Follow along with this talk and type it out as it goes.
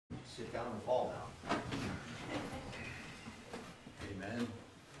sit down and fall down. Amen.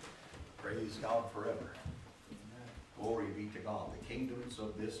 Praise God forever. Glory be to God. The kingdoms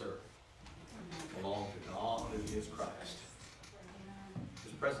of this earth belong to God and His Christ.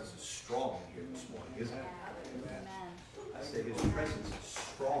 His presence is strong here this morning, isn't it? Amen. I say His presence is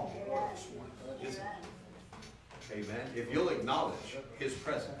strong here this morning, isn't it? Amen. If you'll acknowledge His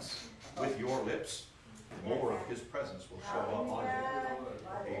presence with your lips, more of His presence will show up on you.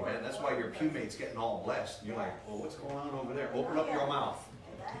 Amen. That's why your pewmate's getting all blessed. And you're like, well, what's going on over there? Open up your mouth.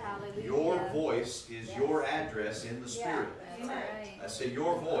 Your voice is your address in the Spirit. I say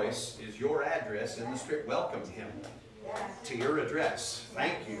your voice is your address in the Spirit. Welcome Him to your address.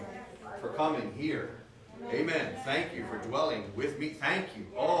 Thank you for coming here. Amen. Thank you for dwelling with me. Thank you.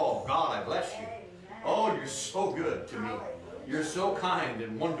 Oh, God, I bless you. Oh, you're so good to me. You're so kind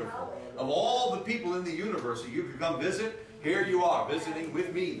and wonderful. Of all the people in the universe that you could come visit, here you are visiting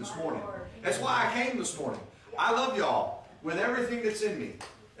with me this morning. That's why I came this morning. I love y'all with everything that's in me.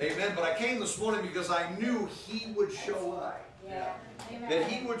 Amen. But I came this morning because I knew He would show up. That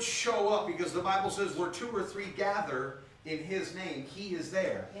He would show up, because the Bible says where 2 or 3 gather in His name, He is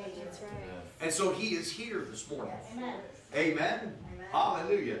there. That's right. And so He is here this morning. Amen. Amen.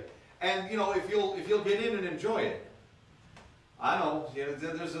 Hallelujah. And you know, if you'll get in and enjoy it. I know,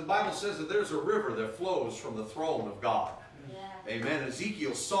 the Bible says that there's a river that flows from the throne of God. Yeah. Amen.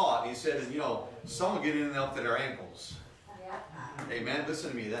 Ezekiel saw it. He said, and you know, some will get in and up to their ankles. Yeah. Amen. Listen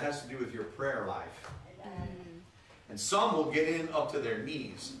to me. That has to do with your prayer life. And some will get in up to their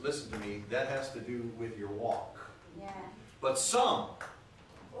knees. Listen to me. That has to do with your walk. Yeah. But some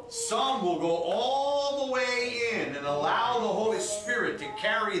will go all the way in and allow the Holy Spirit to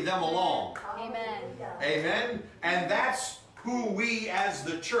carry them along. Amen. Amen. And that's who we as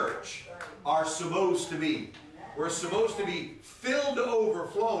the church are supposed to be. We're supposed to be filled to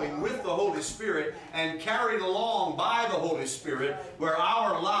overflowing with the Holy Spirit and carried along by the Holy Spirit, where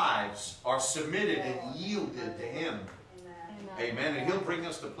our lives are submitted and yielded to Him. Amen. And He'll bring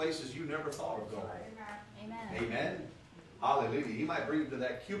us to places you never thought of going. Amen. Amen. Hallelujah. He might bring you to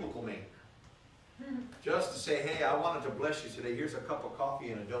that cubicle mate just to say, hey, I wanted to bless you today. Here's a cup of coffee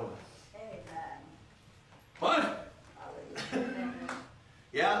and a donut. Amen. What?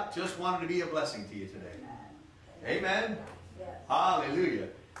 Yeah, just wanted to be a blessing to you today. Amen. Yes. Hallelujah.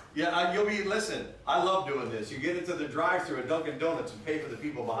 Yeah, listen, I love doing this. You get into the drive-thru at Dunkin' Donuts and pay for the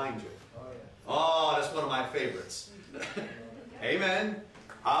people behind you. Oh, that's one of my favorites. Amen.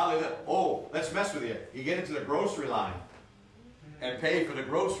 Hallelujah. Oh, let's mess with you. You get into the grocery line and pay for the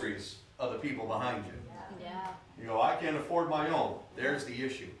groceries of the people behind you. Yeah. You go, I can't afford my own. There's the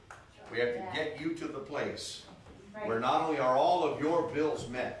issue. We have to get you to the place where not only are all of your bills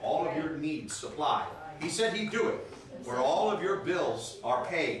met, all of your needs supplied. He said He'd do it. Where all of your bills are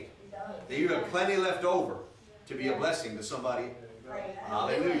paid. That you have plenty left over to be a blessing to somebody.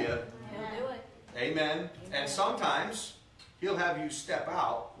 Hallelujah. He'll do it. Amen. And sometimes He'll have you step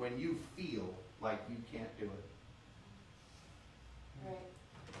out when you feel like you can't do it. Right.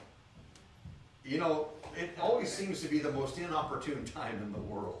 You know, it always seems to be the most inopportune time in the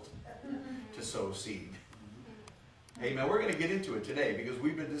world to sow seed. Amen. We're going to get into it today because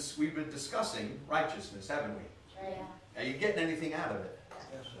we've been discussing righteousness, haven't we? Yeah. Are you getting anything out of it?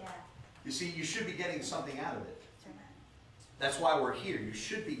 Yeah. You see, you should be getting something out of it. That's why we're here. You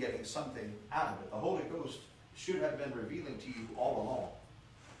should be getting something out of it. The Holy Ghost should have been revealing to you all along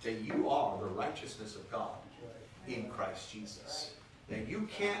that you are the righteousness of God in Christ Jesus. That you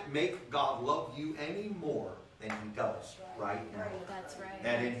can't make God love you any more than He does right now. That's right.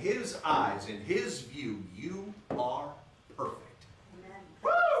 That in His eyes, in His view, you are perfect. Amen.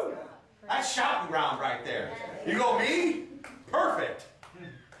 Woo! That's shouting ground right there. You go, me? Perfect.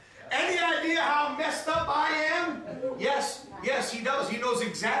 Any idea how messed up I am? Yes, yes, He does. He knows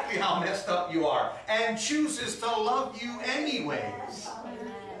exactly how messed up you are and chooses to love you anyways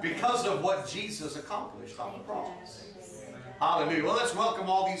because of what Jesus accomplished on the cross. Hallelujah. Well, let's welcome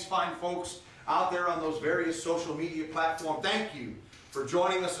all these fine folks out there on those various social media platforms. Thank you for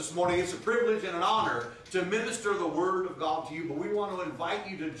joining us this morning. It's a privilege and an honor to minister the Word of God to you, but we want to invite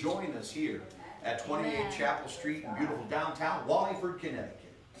you to join us here at 28 Chapel Street in beautiful downtown Wallingford, Connecticut.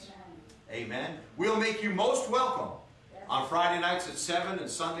 Amen. We'll make you most welcome on Friday nights at 7 and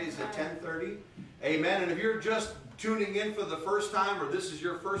Sundays at 10:30. Amen. And if you're just tuning in for the first time, or this is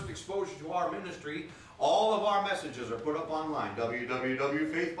your first exposure to our ministry, all of our messages are put up online,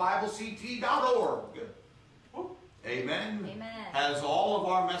 www.faithbiblect.org. Amen. Amen. Has all of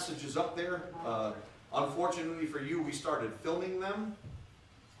our messages up there. Unfortunately for you, we started filming them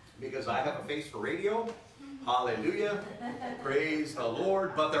because I have a face for radio. Hallelujah. Praise the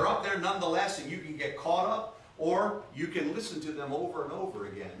Lord. But they're up there nonetheless, and you can get caught up, or you can listen to them over and over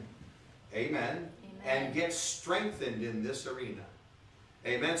again. Amen. And get strengthened in this arena.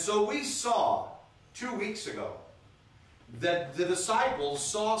 Amen. So we saw 2 weeks ago that the disciples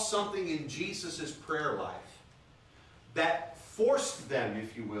saw something in Jesus' prayer life that forced them,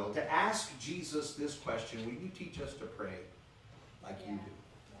 if you will, to ask Jesus this question: will you teach us to pray like you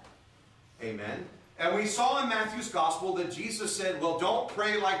do? Amen. And we saw in Matthew's gospel that Jesus said, well, don't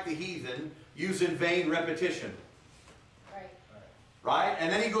pray like the heathen, using vain repetition. Right?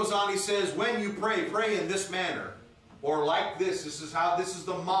 And then he goes on, he says, when you pray, pray in this manner. Or like this. This is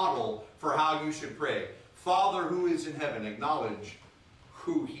the model for how you should pray. Father who is in heaven, acknowledge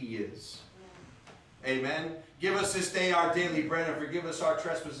who he is. Amen. Give us this day our daily bread, and forgive us our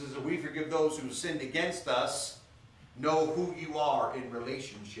trespasses, and we forgive those who sinned against us. Know who you are in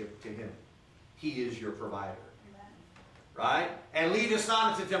relationship to him. He is your provider. Right? And lead us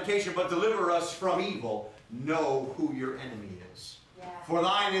not into temptation, but deliver us from evil. Know who your enemy is. For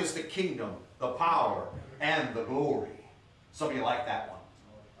thine is the kingdom, the power, and the glory. Some of you like that one.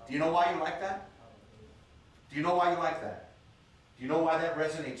 Do you know why you like that? Do you know why you like that? Do you know why that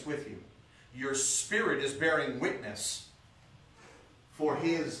resonates with you? Your spirit is bearing witness. For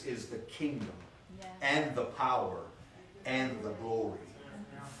his is the kingdom, and the power, and the glory,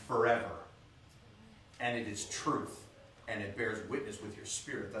 forever. And it is truth, and it bears witness with your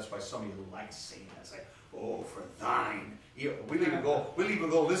spirit. That's why some of you like saying that. It's like, oh, for thine. We'll even go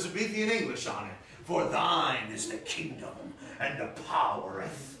Elizabethan English on it. For thine is the kingdom, and the power,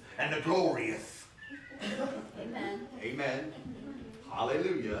 and the glorieth. Amen. Amen.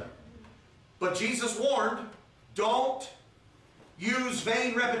 Hallelujah. But Jesus warned, don't use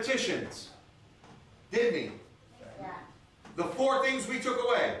vain repetitions. Didn't he? Yeah. The 4 things we took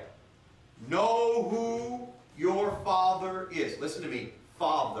away. Know who your Father is. Listen to me.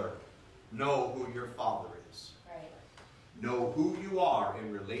 Father. Know who your Father is. Right. Know who you are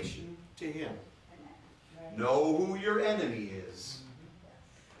in relation to him. Right. Know who your enemy is.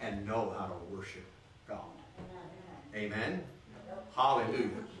 And know how to worship God. Amen. Hallelujah.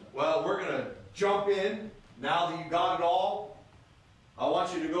 Well, we're going to jump in. Now that you got it all, I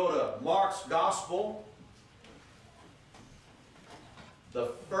want you to go to Mark's Gospel,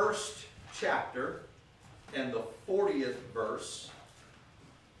 the 1st chapter and the 40th verse.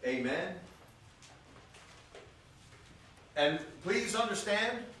 Amen. And please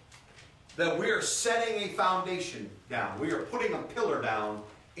understand that we are setting a foundation down. We are putting a pillar down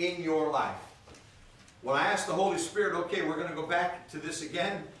in your life. When I asked the Holy Spirit, okay, we're going to go back to this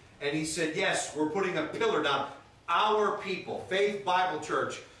again, and he said, yes, we're putting a pillar down. Our people, Faith Bible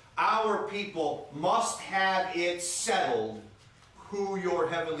Church, our people must have it settled who your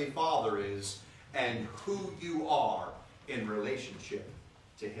Heavenly Father is and who you are in relationship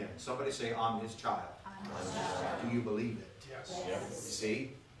to him. Somebody say, I'm his child. I'm his child. Do you believe it? Yes. Yes.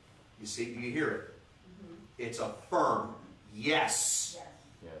 You see, do you hear it? It's a firm yes.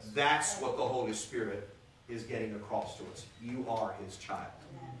 Yes. That's what the Holy Spirit is getting across to us. You are his child.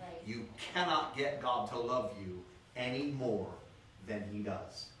 You cannot get God to love you any more than he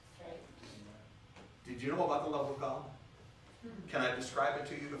does. Did you know about the love of God? Can I describe it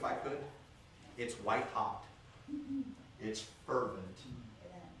to you if I could? It's white hot. It's fervent.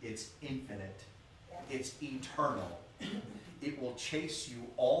 It's infinite. It's eternal. It will chase you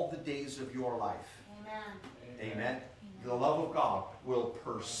all the days of your life. Amen. Amen. The love of God will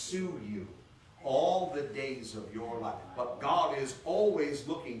pursue you all the days of your life. But God is always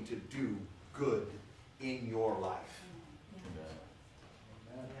looking to do good in your life.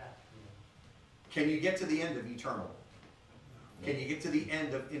 Can you get to the end of eternal? Can you get to the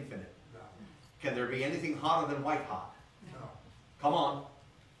end of infinite? No. Can there be anything hotter than white hot? No. Come on.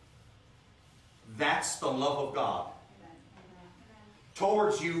 That's the love of God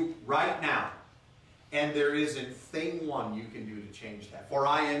towards you right now. And there isn't thing one you can do to change that. For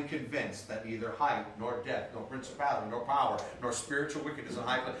I am convinced that neither height, nor depth, nor principality, nor power, nor spiritual wickedness in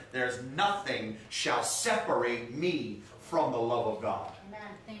high place, there's nothing shall separate me from the love of God. Amen.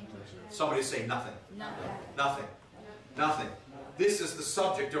 Thank you, Jesus. Somebody say nothing. Nothing. Nothing. Nothing. This is the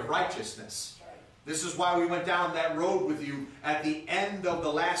subject of righteousness. This is why we went down that road with you at the end of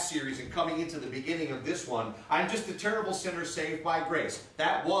the last series and coming into the beginning of this one. I'm just a terrible sinner saved by grace.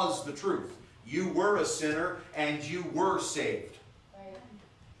 That was the truth. You were a sinner and you were saved.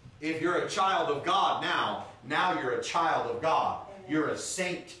 If you're a child of God now you're a child of God. You're a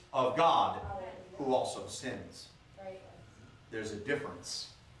saint of God who also sins. There's a difference.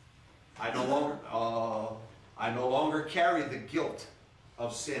 I no longer carry the guilt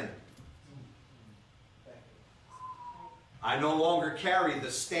of sin. I no longer carry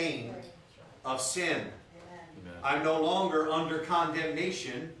the stain of sin. I'm no longer under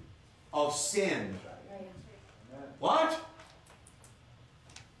condemnation of sin. What?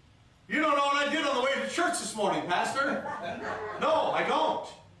 You don't know what I did on the way to church this morning, Pastor. No, I don't.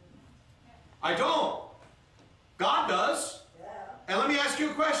 I don't. God does. And let me ask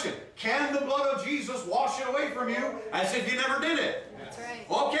you a question. Can the blood of Jesus wash it away from you as if you never did it? That's right.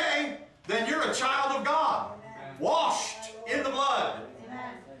 Okay, then you're a child of God. Washed in the blood.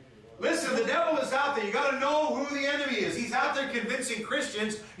 Amen. Listen, the devil is out there. You got to know who the enemy is. He's out there convincing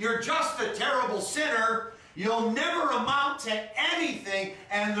Christians you're just a terrible sinner. You'll never amount to anything.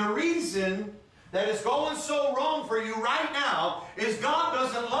 And the reason that it's going so wrong for you right now is God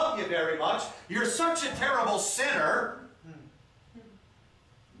doesn't love you very much. You're such a terrible sinner.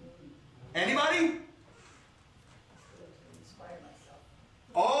 Anybody?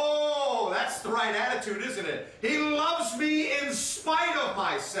 Oh, that's the right attitude, isn't it? He loves me in spite of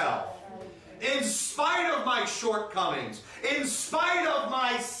myself. In spite of my shortcomings. In spite of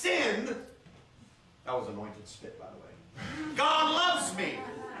my sin. That was anointed spit, by the way. God loves me.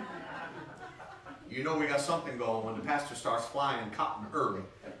 You know we got something going when the pastor starts flying cotton early.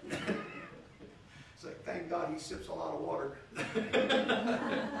 It's like, thank God he sips a lot of water. The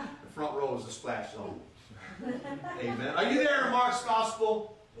front row is a splash zone. Amen. Are you there in Mark's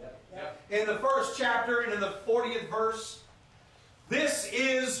Gospel? Yep. In the first chapter and in the 40th verse, this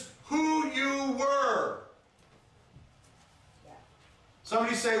is who you were.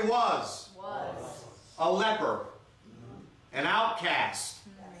 Somebody say was. Was. A leper. An outcast.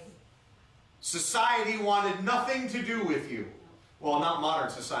 Society wanted nothing to do with you. Well, not modern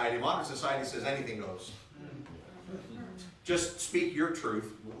society. Modern society says anything goes. Just speak your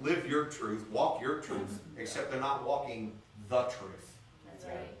truth, live your truth, walk your truth, except they're not walking the truth. That's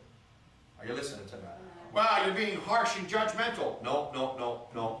right. Are you listening to that? Well, you're being harsh and judgmental. No, no, no,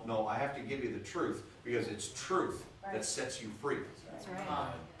 no, no. I have to give you the truth because it's truth that sets you free. That's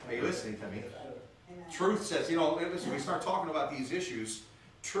right. Are you listening to me? Truth says, you know, listen, we start talking about these issues.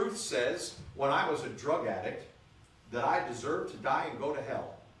 Truth says, when I was a drug addict, that I deserved to die and go to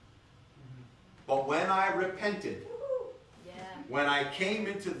hell. But when I repented, when I came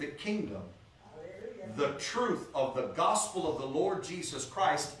into the kingdom, the truth of the gospel of the Lord Jesus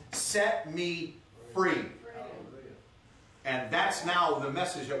Christ set me free. And that's now the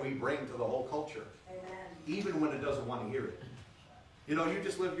message that we bring to the whole culture. Even when it doesn't want to hear it. You know, you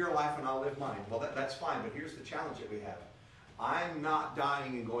just live your life and I'll live mine. Well, that's fine, but here's the challenge that we have. I'm not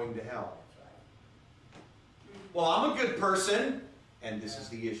dying and going to hell. Well, I'm a good person. And this is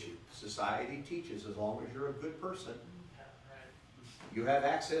the issue. Society teaches as long as you're a good person, you have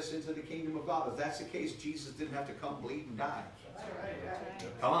access into the kingdom of God. If that's the case, Jesus didn't have to come bleed and die.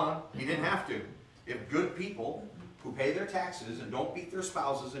 Come on. He didn't have to. If good people who pay their taxes and don't beat their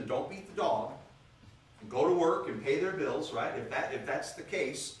spouses and don't beat the dog and go to work and pay their bills, right? If that's the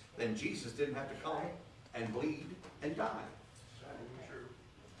case, then Jesus didn't have to come and bleed and die.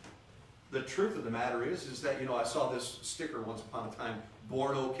 The truth of the matter is that, you know, I saw this sticker once upon a time,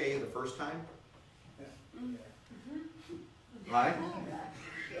 born okay the first time. Right?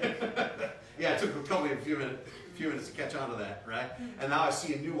 Yeah, it took a few minutes to catch on to that, right? And now I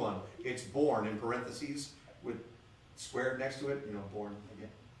see a new one. It's born in parentheses with squared next to it, you know, born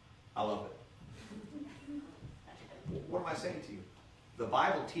again. I love it. What am I saying to you? The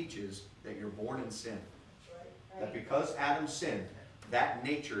Bible teaches that you're born in sin. That because Adam sinned, that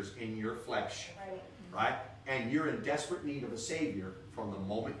nature's in your flesh. Right? And you're in desperate need of a Savior from the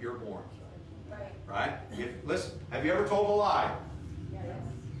moment you're born. Right? Listen, have you ever told a lie?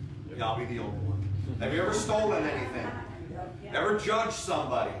 Yeah, I'll be the only one. Have you ever stolen anything? Ever judged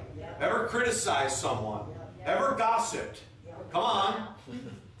somebody? Ever criticized someone? Ever gossiped? Come on.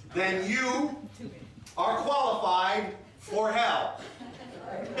 Then you are qualified for hell.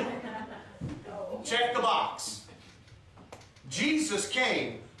 Check the box. Jesus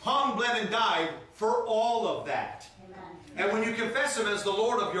came, hung, bled, and died for all of that. And when you confess Him as the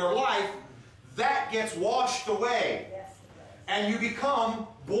Lord of your life, that gets washed away. And you become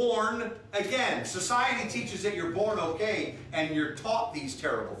born again. Society teaches that you're born okay, and you're taught these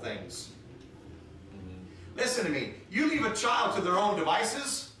terrible things. Listen to me. You leave a child to their own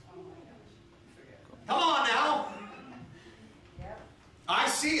devices? Come on now. I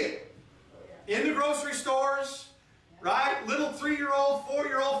see it. In the grocery stores, right? Little 3-year-old,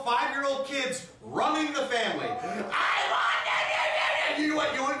 4-year-old, 5-year-old kids running the family. I want that. You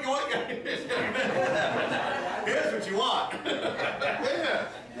want. Here's what you want. Yeah.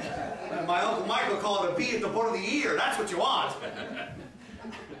 And my Uncle Michael called it a bee at the bottom of the ear. That's what you want.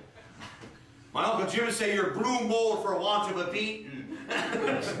 My Uncle Jim would say you're broom bowled for want of a beating.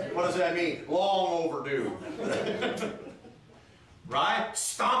 What does that mean? Long overdue. Right?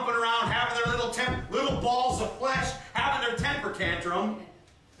 Stomping around, having their little balls of flesh, having their temper tantrum.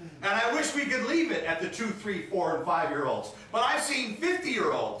 And I wish we could leave it at the 2, 3, 4, and 5-year-olds. But I've seen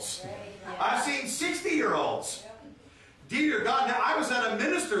 50-year-olds. I've seen 60-year-olds. Dear God, now I was at a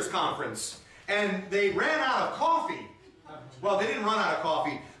minister's conference, and they ran out of coffee. Well, they didn't run out of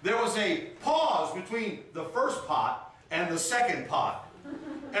coffee. There was a pause between the first pot and the second pot.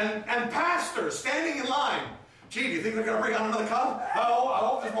 And pastors standing in line. Gee, do you think they're going to bring out another cup? Oh, I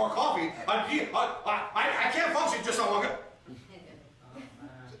hope there's more coffee. I can't function just on one cup.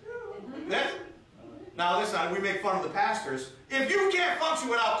 Now listen, we make fun of the pastors. If you can't function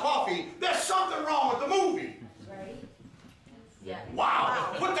without coffee, there's something wrong with the movie. Right? Yeah.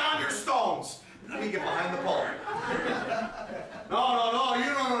 Wow. Put down your stones. Let me get behind the pulpit. No,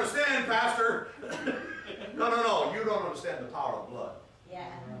 you don't understand, Pastor. No, you don't understand the power of blood. Yeah.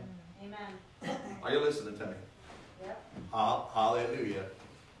 Amen. Are you listening to me? Yep. Hallelujah.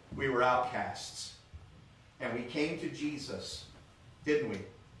 We were outcasts. And we came to Jesus, didn't we?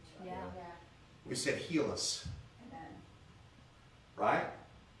 Yeah. We said, heal us. Amen. Right?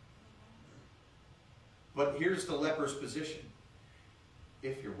 But here's the leper's position.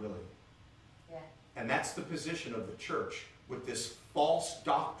 If you're willing. Yeah. And that's the position of the church with this false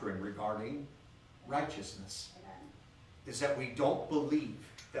doctrine regarding righteousness. Amen. Is that we don't believe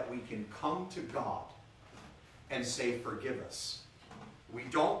that we can come to God and say, forgive us. We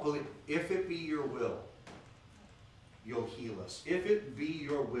don't believe, if it be your will, you'll heal us. If it be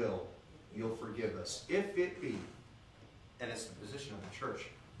your will, you'll forgive us. If it be. And it's the position of the church.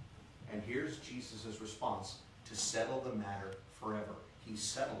 And here's Jesus' response to settle the matter forever. He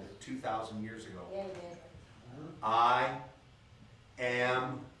settled it 2,000 years ago. Yeah, he did. I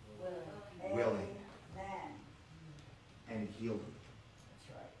am willing. Amen. And he healed him. That's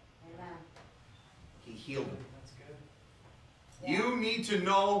right. Amen. He healed him. That's good. Yeah. You need to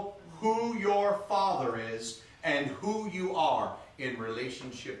know who your Father is and who you are in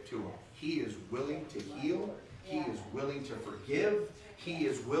relationship to him. He is willing to heal. He is willing to forgive. He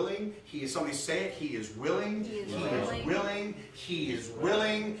is willing. He is, somebody say it, he is willing. He is willing. He is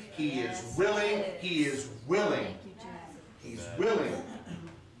willing. He is willing. He is willing. He's willing.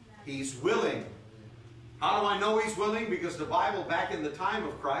 He's willing. How do I know he's willing? Because the Bible, back in the time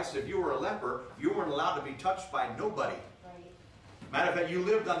of Christ, if you were a leper, you weren't allowed to be touched by nobody. Right. Matter of fact, you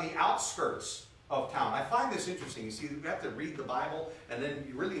lived on the outskirts of town. I find this interesting. You see, you have to read the Bible, and then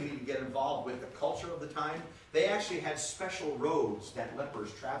you really need to get involved with the culture of the time. They actually had special roads that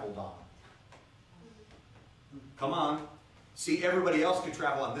lepers traveled on. Come on. See, everybody else could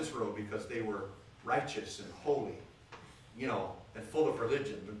travel on this road because they were righteous and holy, you know, and full of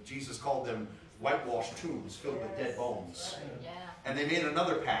religion. But Jesus called them whitewashed tombs filled with dead bones. Yeah. And they made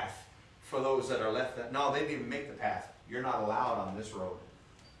another path for those that are left. No, they didn't even make the path. You're not allowed on this road.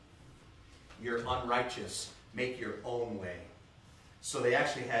 You're unrighteous. Make your own way. So they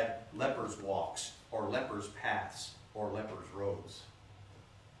actually had lepers' walks, or lepers' paths, or lepers' roads.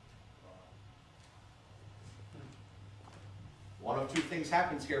 One of two things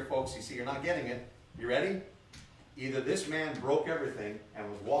happens here, folks. You see, you're not getting it. You ready? Either this man broke everything and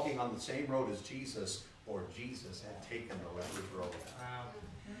was walking on the same road as Jesus, or Jesus had taken the leper's road. Wow.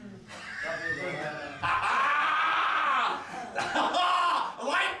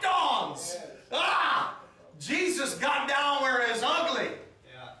 Light dawns! Jesus got down where it's ugly.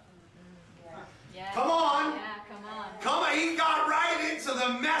 Yeah. Come on. Yeah, come on. Come on, he got right into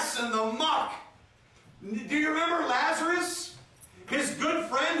the mess and the muck. Do you remember Lazarus? His good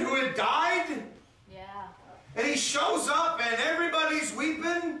friend who had died? Yeah. And he shows up and everybody's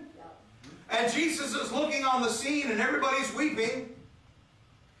weeping. And Jesus is looking on the scene and everybody's weeping.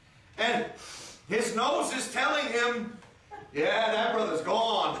 And his nose is telling him, yeah, that brother's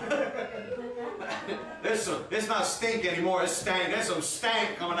gone. It's not stink anymore, it's stank. There's some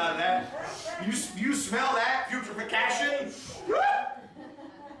stank coming out of that. You smell that putrefaction?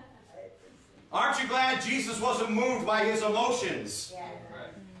 Aren't you glad Jesus wasn't moved by his emotions? Yeah.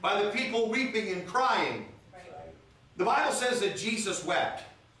 By the people weeping and crying? Right. The Bible says that Jesus wept.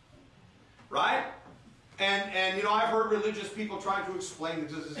 Right? And you know, I've heard religious people trying to explain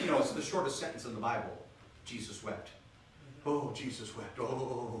this. You know, it's the shortest sentence in the Bible. Jesus wept. Oh, Jesus wept.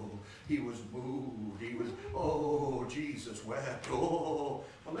 Oh, he was moved. He was, oh, Jesus wept. Oh.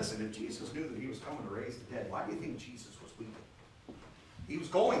 Well, listen, if Jesus knew that he was coming to raise the dead, why do you think Jesus was weeping? He was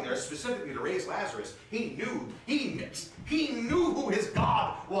going there specifically to raise Lazarus. He knew who his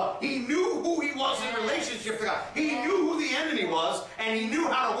God was. He knew who he was in relationship to God. He knew who the enemy was, and he knew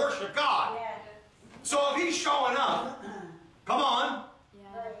how to worship God. Yeah. So if he's showing up, come on,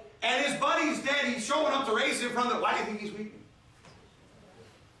 Yeah. and his buddy's dead, he's showing up to raise him from the... Why do you think he's weeping?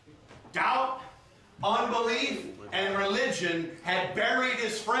 Doubt, unbelief, and religion had buried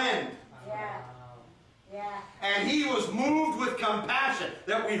his friend. Yeah. Yeah. And he was moved with compassion.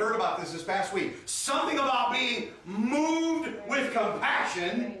 That we heard about this past week. Something about being moved with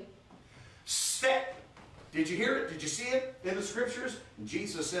compassion. Did you hear it? Did you see it in the scriptures?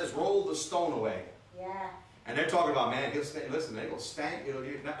 Jesus says, roll the stone away. Yeah. And they're talking about, man, he'll stay, listen, it'll stank. Aren't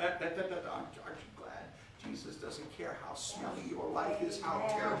you glad? Jesus doesn't care how smelly your life is, how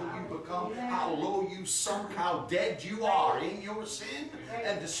terrible you become, how low you sunk, how dead you are in your sin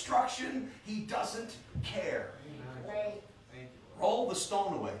and destruction. He doesn't care. Right. Roll the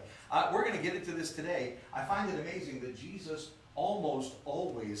stone away. We're going to get into this today. I find it amazing that Jesus almost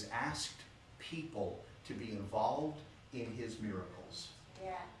always asked people to be involved in his miracles.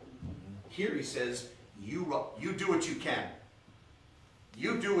 Yeah. Here he says, you do what you can.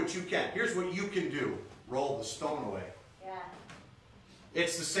 You do what you can. Here's what you can do. Roll the stone away. Yeah.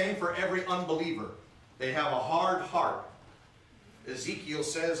 It's the same for every unbeliever. They have a hard heart. Ezekiel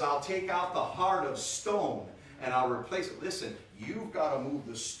says, I'll take out the heart of stone and I'll replace it. Listen, you've got to move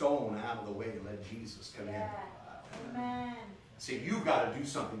the stone out of the way and let Jesus come Yeah. in. Amen. See, you've got to do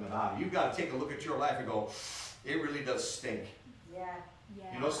something about it. You've got to take a look at your life and go, it really does stink. Yeah.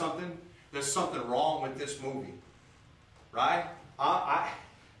 Yeah. You know something? There's something wrong with this movie. Right?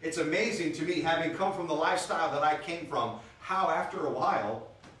 It's amazing to me, having come from the lifestyle that I came from, how after a while,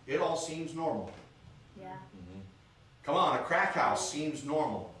 it all seems normal. Yeah. Come on, a crack house seems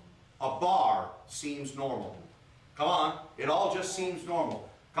normal. A bar seems normal. Come on, it all just seems normal.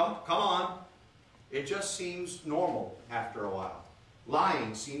 Come on. It just seems normal after a while.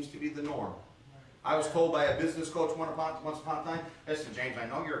 Lying seems to be the norm. I was told by a business coach once upon a time, listen, James, I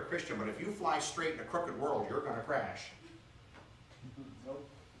know you're a Christian, but if you fly straight in a crooked world, you're going to crash.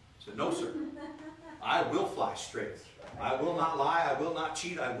 I said, no, sir. I will fly straight. I will not lie. I will not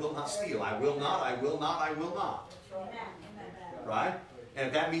cheat. I will not steal. I will not. I will not. I will not. Amen. Right? And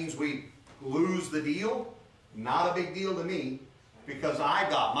if that means we lose the deal, not a big deal to me, because I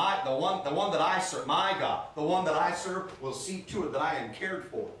got the one that I serve, my God, the one that I serve will see to it that I am cared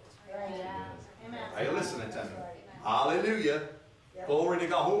for. Right. Yeah. Amen. Are you listening to me? Hallelujah. Glory to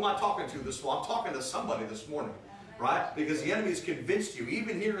God. Who am I talking to this morning? I'm talking to somebody this morning. Right? Because the enemy has convinced you,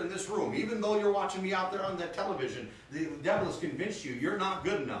 even here in this room, even though you're watching me out there on that television, the devil has convinced you you're not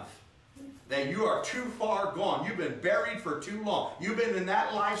good enough. That you are too far gone. You've been buried for too long. You've been in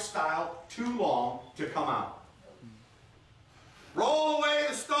that lifestyle too long to come out. Roll away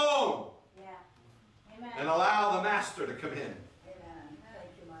the stone. Yeah. Amen. And allow the master to come in. Amen.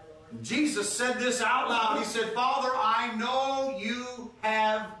 Thank you, my Lord. Jesus said this out loud. He said, Father, I know you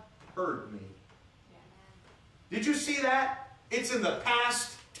have heard me. Did you see that? It's in the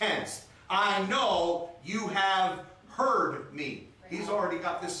past tense. I know you have heard me. He's already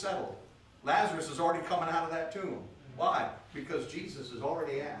got this settled. Lazarus is already coming out of that tomb. Why? Because Jesus has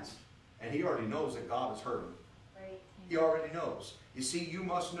already asked. And he already knows that God has heard him. Right. He already knows. You see, you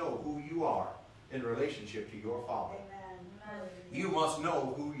must know who you are in relationship to your Father. Amen. You must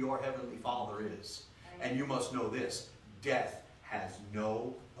know who your Heavenly Father is. And you must know this. Death has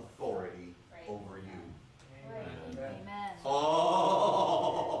no authority over you. Amen.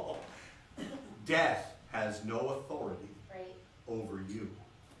 Oh! Death has no authority Right. over you.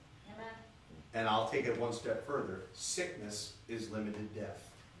 Amen. And I'll take it one step further. Sickness is limited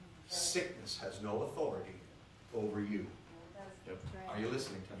death. Sickness has no authority over you. That's right. Are you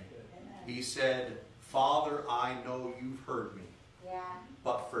listening to me? Amen. He said, Father, I know you've heard me, Yeah.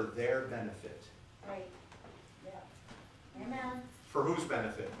 but for their benefit. Right. Yeah. Amen. For whose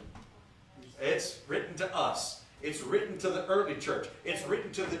benefit? It's written to us. It's written to the early church. It's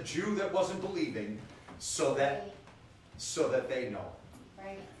written to the Jew that wasn't believing so that they know.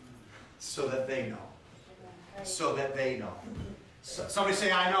 Right. So that they know. Right. So that they know. So, somebody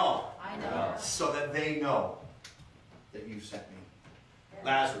say, I know. I know. So that they know that you sent me.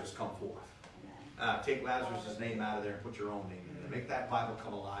 Lazarus, come forth. Take Lazarus' name out of there and put your own name in there. Make that Bible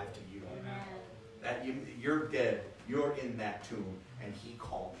come alive to you. Amen. That you're dead. You're in that tomb, and he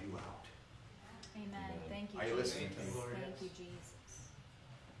called you out. Amen. Thank you, Are you Jesus. listening to me? Thank you, Jesus.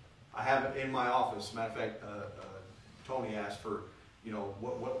 I have it in my office. Matter of fact, Tony asked for,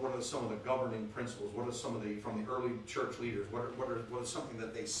 what are some of the governing principles? What are some of from the early church leaders? What is something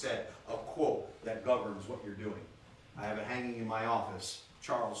that they said, a quote that governs what you're doing? I have it hanging in my office.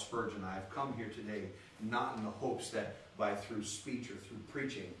 Charles Spurgeon. I have come here today not in the hopes that through speech or through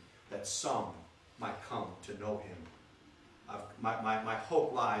preaching that some might come to know him. My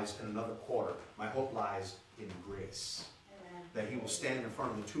hope lies in another quarter. My hope lies in grace. Amen. That he will stand in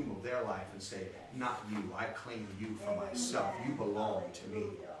front of the tomb of their life and say, not you, I claim you for myself. You belong to me.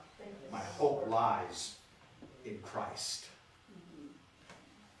 My hope lies in Christ.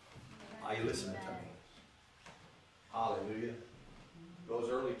 Are you listening to me? Hallelujah. Those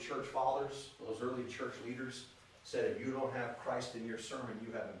early church fathers, those early church leaders said, if you don't have Christ in your sermon,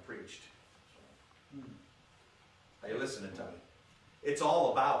 you haven't preached. Are you listening to me? It's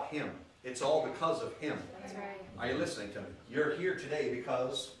all about him. It's all because of him. That's right. Are you listening to me? You're here today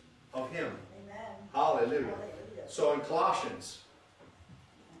because of him. Amen. Hallelujah. Hallelujah. So in Colossians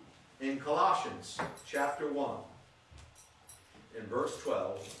chapter 1, in verse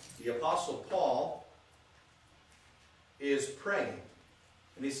 12, the Apostle Paul is praying.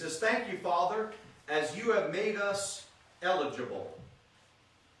 And he says, thank you, Father, as you have made us eligible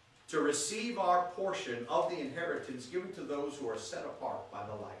to receive our portion of the inheritance given to those who are set apart by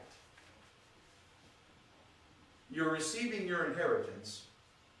the light. You're receiving your inheritance,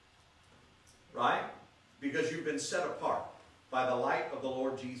 right? Because you've been set apart by the light of the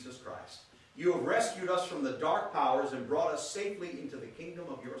Lord Jesus Christ. You have rescued us from the dark powers and brought us safely into the kingdom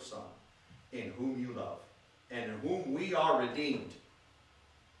of your Son, in whom you love, and in whom we are redeemed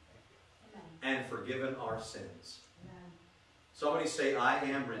and forgiven our sins. Amen. Somebody say, I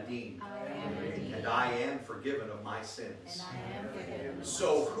am redeemed. I am redeemed. And I am forgiven of my And sins. I am forgiven.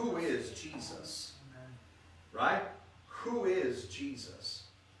 So who is Jesus? Right? Who is Jesus?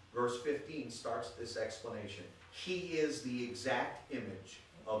 Verse 15 starts this explanation. He is the exact image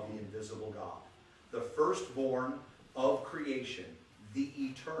of the invisible God, the firstborn of creation, the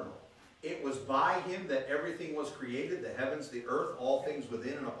eternal. It was by him that everything was created, the heavens, the earth, all things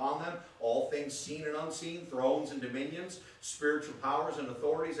within and upon them, all things seen and unseen, thrones and dominions, spiritual powers and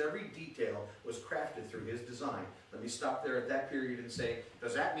authorities. Every detail was crafted through his design. Let me stop there at that period and say,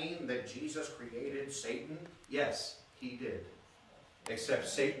 does that mean that Jesus created Satan? Yes, he did. Except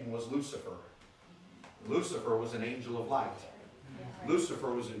Satan was Lucifer. Lucifer was an angel of light.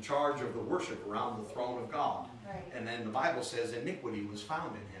 Lucifer was in charge of the worship around the throne of God. Right. And then the Bible says iniquity was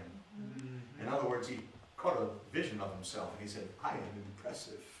found in him. In other words, he caught a vision of himself and he said, I am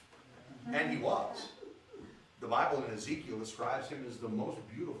impressive. And he was. The Bible in Ezekiel describes him as the most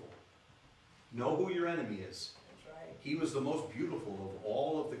beautiful. Know who your enemy is. That's right. He was the most beautiful of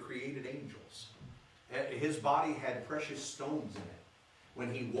all of the created angels. His body had precious stones in it.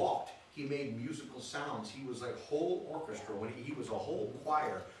 When he walked, he made musical sounds. He was like whole orchestra. He was a whole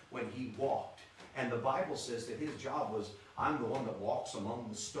choir when he walked. And the Bible says that his job was, I'm the one that walks among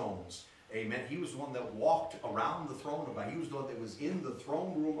the stones. Amen. He was the one that walked around the throne of God. He was the one that was in the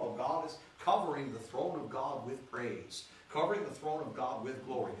throne room of God, covering the throne of God with praise, covering the throne of God with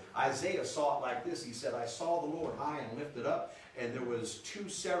glory. Isaiah saw it like this. He said, I saw the Lord high and lifted up, and there was two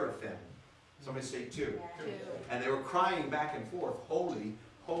seraphim. Somebody say two. Yeah. Two. And they were crying back and forth, holy,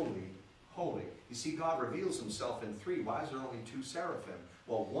 holy, holy. You see, God reveals himself in three. Why is there only two seraphim?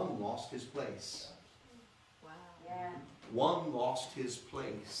 Well, one lost his place. Wow. Yeah. One lost his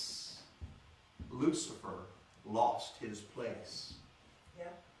place. Lucifer lost his place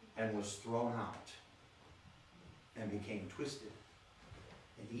Yeah. and was thrown out and became twisted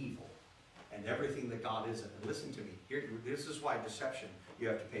and evil and everything that God isn't. And listen to me. Here, this is why deception, you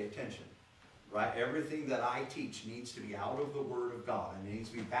have to pay attention. Right? Everything that I teach needs to be out of the Word of God, and it needs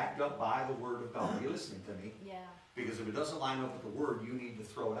to be backed up by the Word of God. Are you listening to me? Yeah. Because if it doesn't line up with the Word, you need to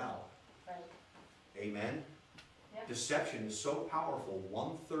throw it out. Right. Amen? Yep. Deception is so powerful,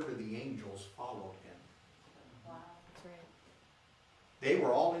 1/3 of the angels followed him. Wow. That's right. They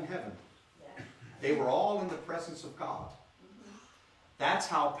were all in heaven. Yeah. They were all in the presence of God. That's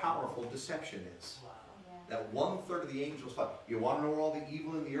how powerful deception is. Yeah. That 1/3 of the angels followed. You want to know where all the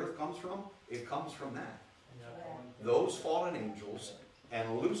evil in the earth comes from? It comes from that. Those fallen angels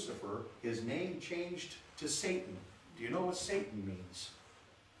and Lucifer, his name changed to Satan. Do you know what Satan means?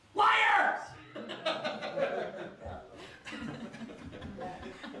 Liar!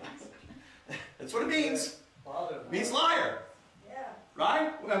 That's what it means. It means liar. Yeah.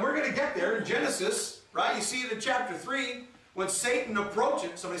 Right? And we're going to get there in Genesis. Right? You see it in chapter 3. When Satan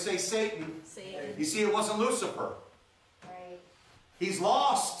approaches, somebody say Satan. Satan. You see, it wasn't Lucifer. Right. He's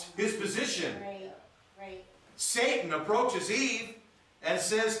lost his position. Right. Right. Satan approaches Eve and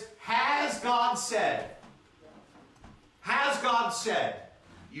says, has God said? Has God said,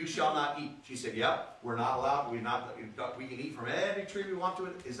 you shall not eat? She said, yep, we're not allowed. We can eat from any tree we want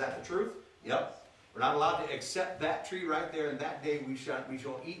to. Is that the truth? Yep. We're not allowed to accept that tree right there, and that day we shall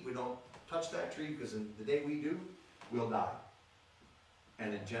eat. We don't touch that tree, because the day we do, we'll die.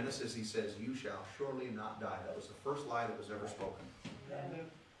 And in Genesis he says, you shall surely not die. That was the first lie that was ever spoken.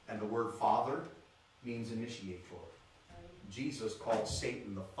 And the word father means initiator. Jesus called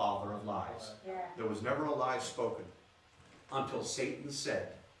Satan the father of lies. There was never a lie spoken until Satan said,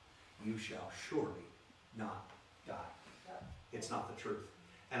 you shall surely not die. It's not the truth.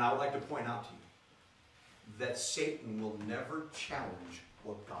 And I would like to point out to you that Satan will never challenge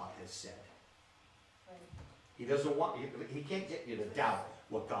what God has said. He doesn't want, he can't get you to doubt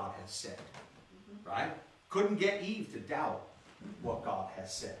what God has said. Right? Couldn't get Eve to doubt what God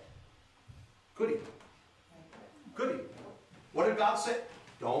has said. Could he? Could he? What did God say?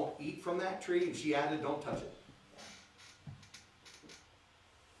 Don't eat from that tree. And she added, don't touch it.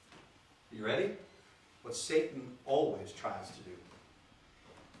 You ready? What Satan always tries to do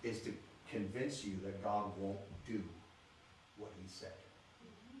is to convince you that God won't do what he said.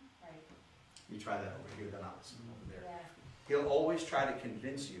 You try that over here, then I'll listen over there. He'll always try to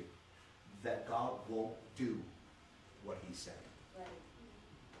convince you that God won't do what he said.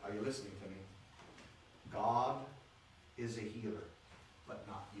 Are you listening to me? God is a healer, but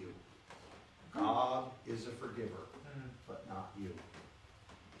not you. God is a forgiver, but not you.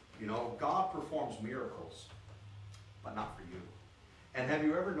 You know, God performs miracles, but not for you. And have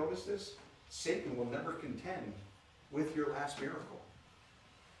you ever noticed this? Satan will never contend with your last miracle.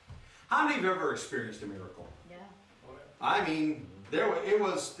 How many of you have ever experienced a miracle? Yeah. I mean, it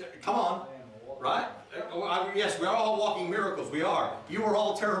was, come on, right? Yes, we're all walking miracles. We are. You were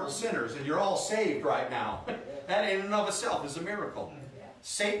all terrible sinners, and you're all saved right now. That in and of itself is a miracle.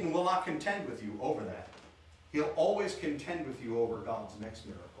 Satan will not contend with you over that. He'll always contend with you over God's next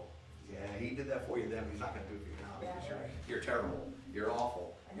miracle. Yeah, he did that for you then, but he's not going to do it for you now because you're terrible. You're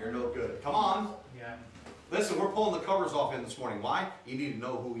awful. You're no good. Come on. Yeah. Listen, we're pulling the covers off in this morning. Why? You need to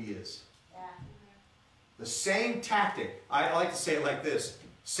know who he is. The same tactic. I like to say it like this.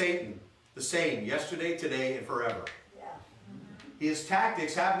 Satan, the same yesterday, today, and forever. His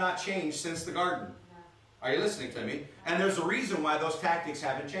tactics have not changed since the garden. Are you listening to me? And there's a reason why those tactics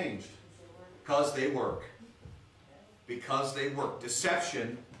haven't changed. Because they work. Because they work.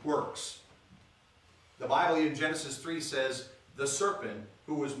 Deception works. The Bible in Genesis 3 says, the serpent,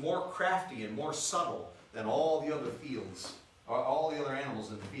 who was more crafty and more subtle than all the other fields, or all the other animals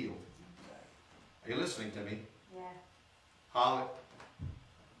in the field. Are you listening to me? Yeah. I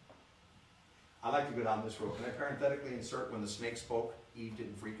like to go down this road. Can I parenthetically insert when the snake spoke, Eve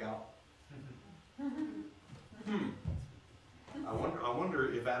didn't freak out? I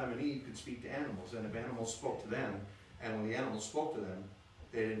wonder if Adam and Eve could speak to animals, and if animals spoke to them, and when the animals spoke to them,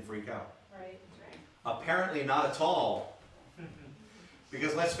 they didn't freak out. Right. Apparently not at all.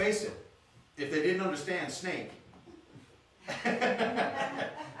 Because let's face it, if they didn't understand snake,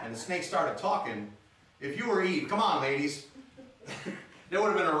 and the snake started talking, if you were Eve, come on ladies, there would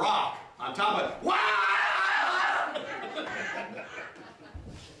have been a rock on top of it. Wow!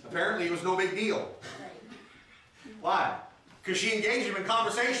 Apparently it was no big deal. Why? Because she engaged him in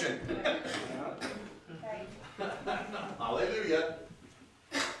conversation. Hallelujah.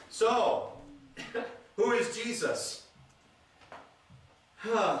 So, who is Jesus?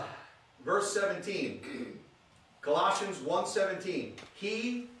 Verse 17. Colossians 1:17.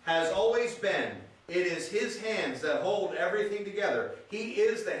 He has always been. It is his hands that hold everything together. He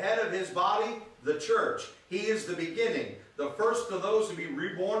is the head of his body, the church. He is the beginning, the first of those to be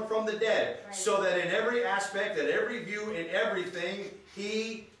reborn from the dead, so that in every aspect, at every view, in everything,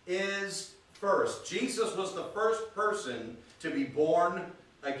 he is first. Jesus was the first person to be born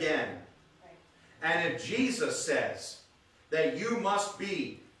again. And if Jesus says that you must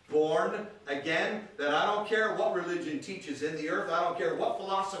be born again, that I don't care what religion teaches in the earth, I don't care what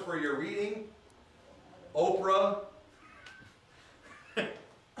philosopher you're reading, Oprah.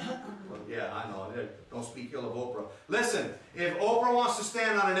 Well, yeah, I know. Don't speak ill of Oprah. Listen, if Oprah wants to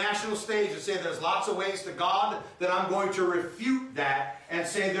stand on a national stage and say there's lots of ways to God, then I'm going to refute that and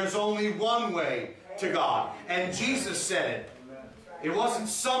say there's only one way to God. And Jesus said it. It wasn't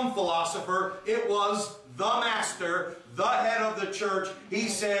some philosopher. It was the Master, the head of the church. He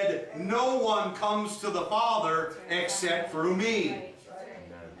said, no one comes to the Father except through me.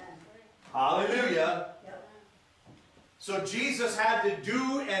 Hallelujah. So Jesus had to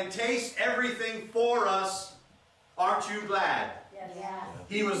do and taste everything for us. Aren't you glad? Yes.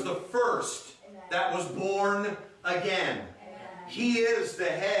 He was the first that was born again. He is the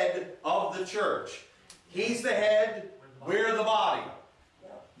head of the church. He's the head, we're the body.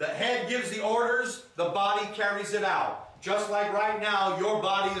 The head gives the orders, the body carries it out. Just like right now, your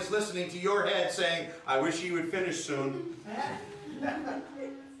body is listening to your head saying, I wish he would finish soon.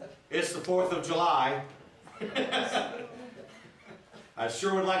 It's the 4th of July. I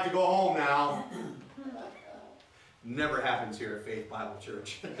sure would like to go home now. Never happens here at Faith Bible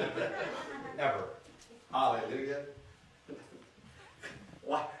Church. Ever. Hallelujah.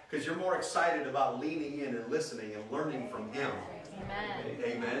 Why? Because you're more excited about leaning in and listening and learning from Him. Amen.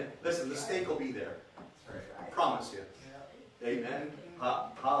 Amen. Listen, the steak will be there. I promise you. Amen.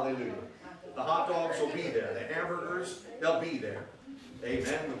 Hallelujah. The hot dogs will be there. The hamburgers, they'll be there.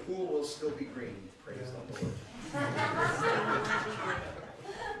 Amen. The pool will still be green. Praise the Lord.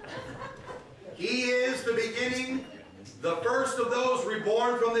 He is the beginning, the first of those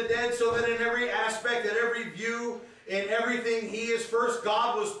reborn from the dead, so that in every aspect, in every view, in everything He is first.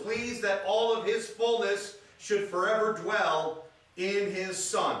 God was pleased that all of His fullness should forever dwell in His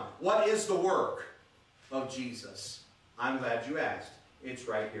Son. What is the work of Jesus? I'm glad you asked. It's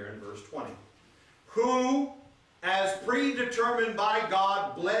right here in verse 20. Who, as predetermined by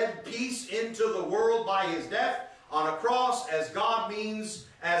God, bled peace into the world by His death on a cross as God's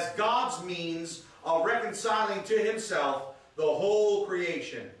means of reconciling to Himself the whole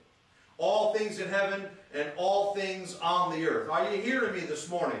creation, all things in heaven and all things on the earth. Are you hearing me this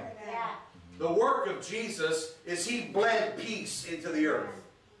morning? Yeah. The work of Jesus is He bled peace into the earth.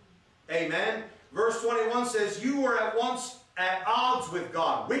 Amen. Verse 21 says, you were at once at odds with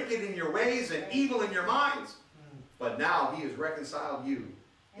God, wicked in your ways and evil in your minds. But now He has reconciled you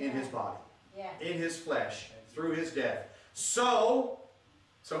in His body, in His flesh, through His death. So,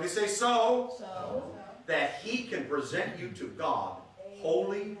 somebody say so, that He can present you to God,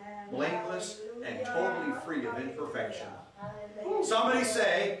 holy, blameless, and totally free of imperfection. Somebody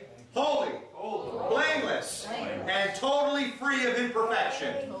say, holy, blameless, and totally free of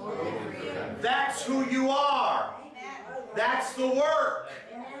imperfection. That's who you are. That's the work.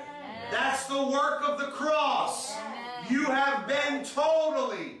 That's the work of the cross. You have been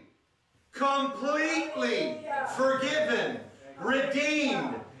totally, completely forgiven,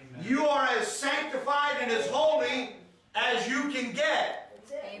 redeemed. You are as sanctified and as holy as you can get.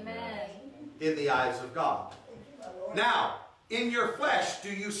 Amen. In the eyes of God. Now, in your flesh,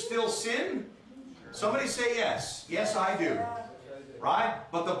 do you still sin? Somebody say yes. Yes, I do. Right?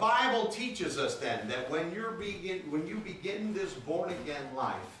 But the Bible teaches us then that when you begin this born-again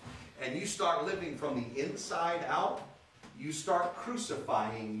life and you start living from the inside out, you start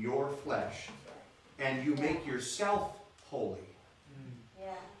crucifying your flesh and you make yourself holy.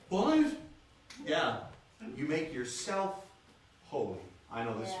 What? Yeah. You make yourself holy. I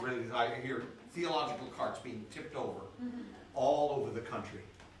know this really, I hear theological carts being tipped over all over the country.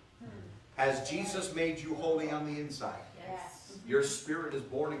 Has Jesus made you holy on the inside? Yes. Your spirit is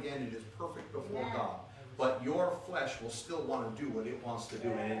born again and is perfect before God. But your flesh will still want to do what it wants to do.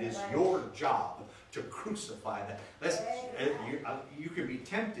 And it is your job to crucify that. Listen, you can be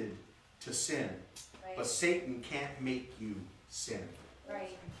tempted to sin. But Satan can't make you sin.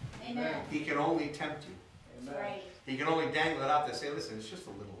 Right. Amen. He can only tempt you. Right. He can only dangle it out there and say, listen, it's just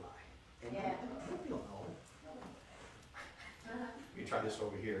a little lie. And you don't know. Let me try this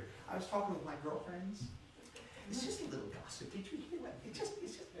over here. I was talking with my girlfriends. It's just a little gossip. Did you hear that? It's just a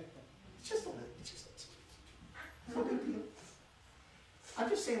little. It's no big deal. I'm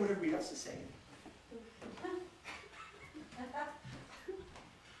just saying what everybody else is saying. You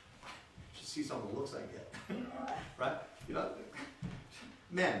should see some of the looks I get. Right? You know,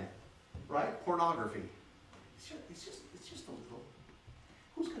 men, right? Pornography. It's just a little.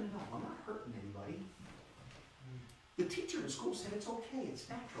 Who's going to know? I'm not hurting anybody. The teacher in school said it's okay, it's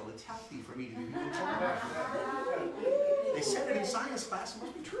natural, it's healthy for me to be doing pornography. They said it in science class, it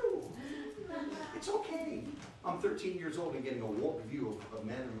must be true. It's okay. I'm 13 years old and getting a warped view of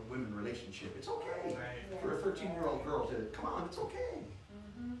men and women relationship. It's okay for a 13-year-old girl to, come on, it's okay.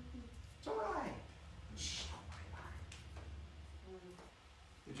 It's all right. Shh, don't worry about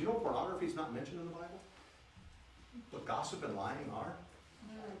it. Did you know pornography is not mentioned in the Bible? But gossip and lying are?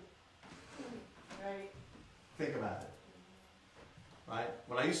 Right. Think about it. Right?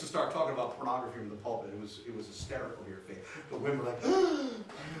 When I used to start talking about pornography in the pulpit, it was hysterical here. The women were like,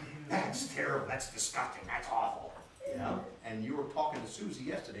 that's terrible, that's disgusting, that's awful. You know? And you were talking to Susie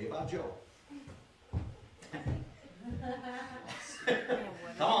yesterday about Joe.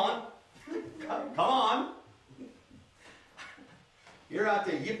 Come on. Come on. You're out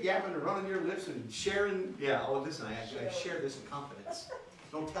there yip-yapping and running your lips and sharing. Yeah, oh, listen, I share this in confidence.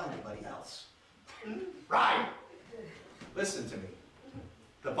 Don't tell anybody else. Right. Listen to me.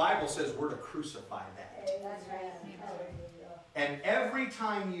 The Bible says we're to crucify that. That's right. And every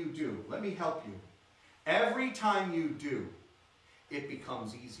time you do, let me help you. Every time you do, it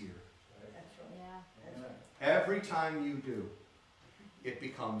becomes easier. Yeah. Every time you do, it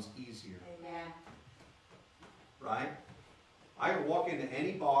becomes easier. Amen. Right? I can walk into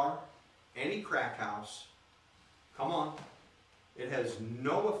any bar, any crack house. Come on. It has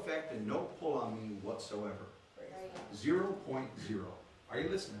no effect and no pull on me whatsoever. 0.0. Are you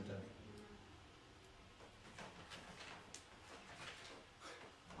listening to me?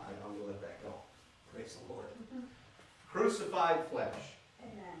 I'm going to let that go. Praise the Lord. Crucified flesh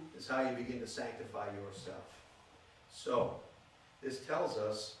is how you begin to sanctify yourself. So, this tells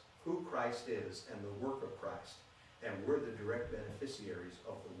us who Christ is and the work of Christ. And we're the direct beneficiaries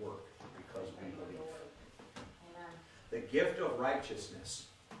of the work because we believe. The gift of righteousness,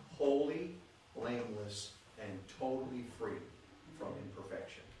 holy, blameless, and totally free from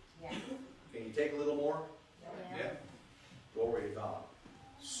imperfection. Yeah. Can you take a little more? Yeah. Glory to God.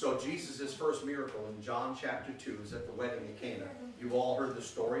 So Jesus' first miracle in John chapter 2 is at the wedding in Cana. You've all heard the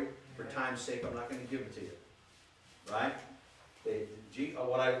story. For time's sake, I'm not going to give it to you. Right?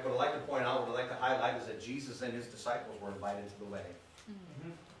 What I'd like to point out, what I'd like to highlight is that Jesus and his disciples were invited to the wedding.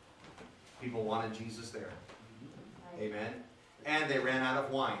 People wanted Jesus there. Amen. And they ran out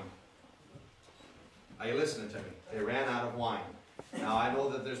of wine. Are you listening to me? They ran out of wine. Now I know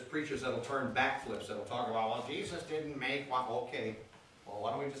that there's preachers that'll turn backflips, that'll talk about, well, Jesus didn't make wine. Okay. Well,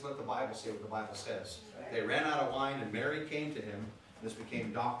 why don't we just let the Bible say what the Bible says? They ran out of wine and Mary came to him. This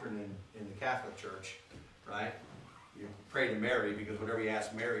became doctrine in the Catholic Church. Right? You pray to Mary because whatever you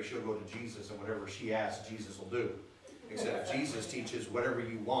ask Mary, she'll go to Jesus, and whatever she asks, Jesus will do. Except Jesus teaches whatever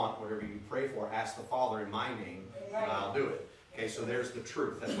you want, whatever you pray for, ask the Father in my name, and I'll do it. Okay, so there's the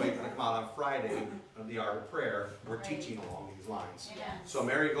truth. That's why you're going to come out on Friday of the Art of Prayer. We're teaching along these lines. So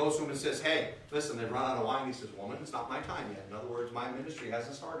Mary goes to him and says, hey, listen, they've run out of wine. He says, woman, it's not my time yet. In other words, my ministry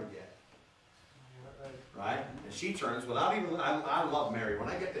hasn't started yet. Right? And she turns without even, I love Mary. When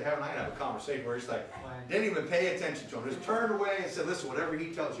I get to heaven, I can have a conversation where he's like, didn't even pay attention to him. Just turned away and said, listen, whatever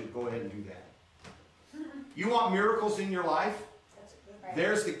he tells you, go ahead and do that. You want miracles in your life?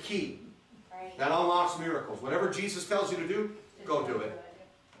 There's the key. That unlocks miracles. Whatever Jesus tells you to do, go do it.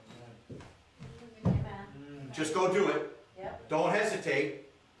 Just go do it. Don't hesitate.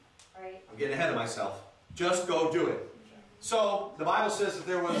 I'm getting ahead of myself. Just go do it. So, the Bible says that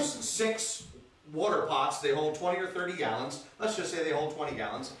there was 6 water pots. They hold 20 or 30 gallons. Let's just say they hold 20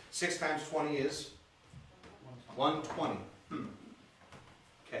 gallons. 6 times 20 is 120.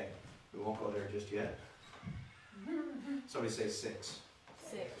 Okay, we won't go there just yet. Somebody say 6.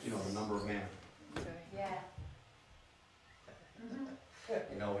 6. You know, the number of man. Yeah.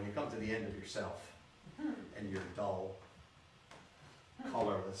 You know, when you come to the end of yourself and your dull,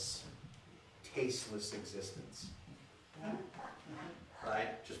 colorless, tasteless existence,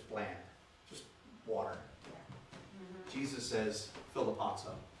 right? Just bland, just water. Jesus says, fill the pots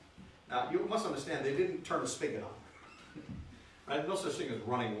up. Now, you must understand, they didn't turn the spigot on. Right? No such thing as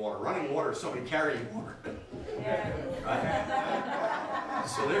running water. Running water is somebody carrying water. Right?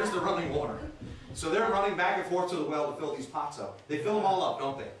 So there's the running water. So they're running back and forth to the well to fill these pots up. They fill them all up,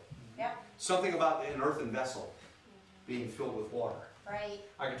 don't they? Yep. Something about an earthen vessel being filled with water. Right.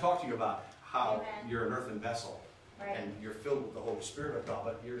 I can talk to you about how Amen. you're an earthen vessel. Right. And you're filled with the Holy Spirit of God,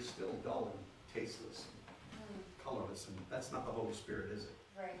 but you're still dull and tasteless and colorless. And that's not the Holy Spirit, is it?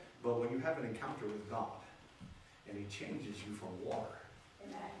 Right. But when you have an encounter with God, and he changes you from water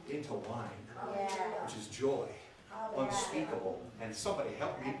into wine, which is joy, unspeakable, and somebody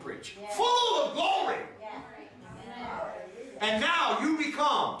help me preach, full of glory. And now you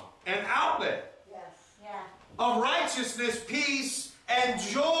become an outlet of righteousness, peace, and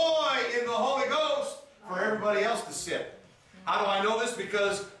joy in the Holy Ghost for everybody else to sip. How do I know this?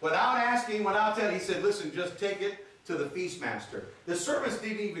 Because without asking, without telling, he said, listen, just take it to the feast master. The servants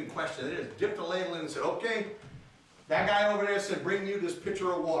didn't even question it. They just dipped the ladle in and said, okay, that guy over there said, bring you this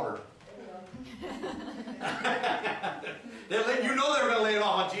pitcher of water. You know they were going to lay it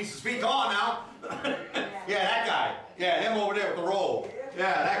off on Jesus' feet. Go on now. Yeah, that guy. Yeah, him over there with the roll.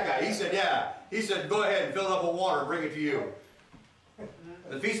 Yeah, that guy. He said, yeah. He said, go ahead and fill it up with water and bring it to you.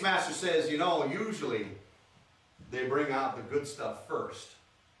 The feast master says, you know, usually they bring out the good stuff first.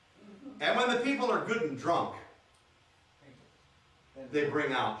 And when the people are good and drunk, they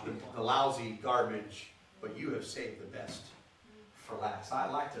bring out the lousy garbage, but you have saved the best for last.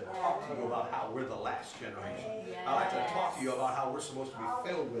 I'd like to talk to you about how we're the last generation. I'd like to talk to you about how we're supposed to be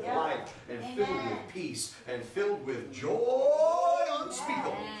filled with life and filled with peace and filled with joy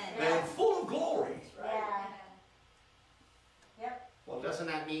unspeakable and full of glory. Well, doesn't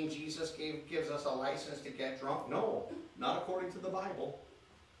that mean Jesus gives us a license to get drunk? No, not according to the Bible.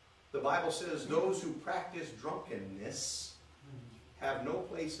 The Bible says those who practice drunkenness have no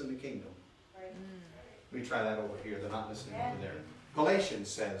place in the kingdom. Let me try that over here. They're not listening over there. Galatians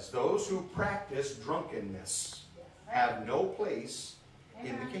says, those who practice drunkenness have no place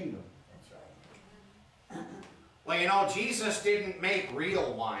in the kingdom. That's right. Well, you know, Jesus didn't make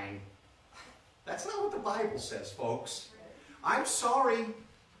real wine. That's not what the Bible says, folks. I'm sorry.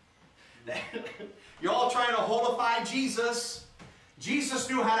 You're all trying to holify Jesus. Jesus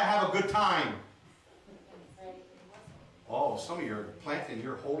knew how to have a good time. Oh, some of you are planting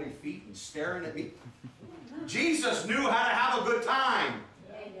your holy feet and staring at me. Jesus knew how to have a good time.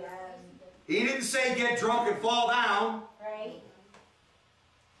 He didn't say get drunk and fall down. Right.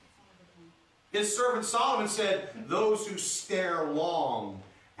 His servant Solomon said, those who stare long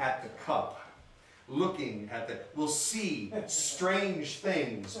at the cup, looking at the, will see strange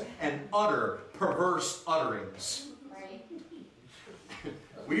things and utter perverse utterings. Right.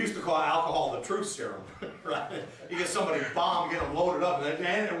 We used to call alcohol the truth serum, right? You get somebody bomb, get them loaded up,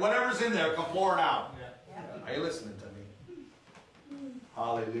 and whatever's in there come pouring out. Are you listening to me?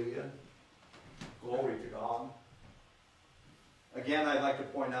 Hallelujah. Glory to God. Again, I'd like to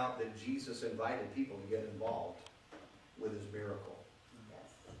point out that Jesus invited people to get involved with his miracle.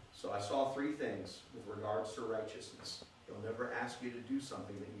 So I saw three things with regards to righteousness. He'll never ask you to do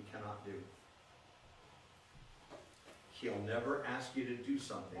something that you cannot do. He'll never ask you to do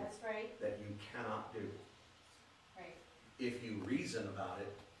something That's right. that you cannot do. Right. If you reason about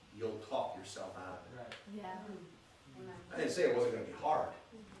it, you'll talk yourself out of it. Yeah. Amen. I didn't say it wasn't going to be hard.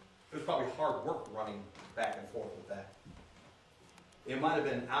 It was probably hard work running back and forth with that. It might have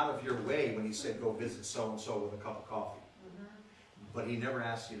been out of your way when he said go visit so-and-so with a cup of coffee. But he never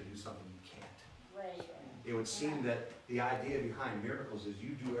asked you to do something you can't. Right. It would seem that the idea behind miracles is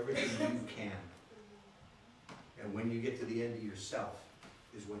you do everything you can. And when you get to the end of yourself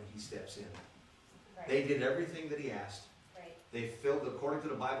is when he steps in. Right. They did everything that he asked. Right. They filled, according to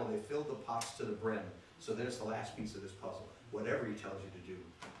the Bible, they filled the pots to the brim. So there's the last piece of this puzzle. Whatever he tells you to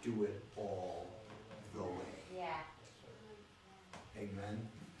do it all the way. Yeah. Amen.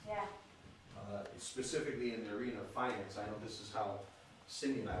 Yeah. Specifically in the arena of finance, I know this is how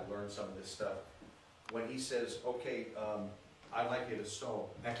Cindy and I learned some of this stuff. When he says, okay, I'd like you to sow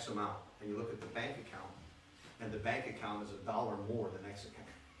X amount, and you look at the bank account, and the bank account is $1 more than X account.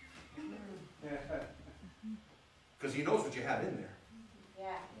 Because he knows what you have in there.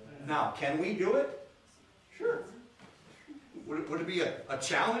 Yeah. Now, can we do it? Sure. Would it be a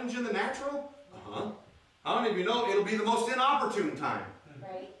challenge in the natural? Uh-huh. How many of you know it'll be the most inopportune time?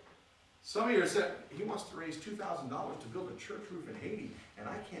 Right. Some of you are saying, he wants to raise $2,000 to build a church roof in Haiti, and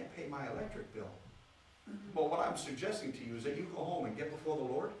I can't pay my electric bill. Well, what I'm suggesting to you is that you go home and get before the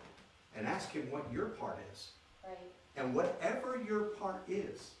Lord and ask him what your part is. Right. And whatever your part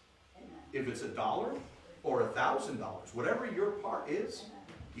is, Amen. if it's $1 or $1,000, whatever your part is, Amen.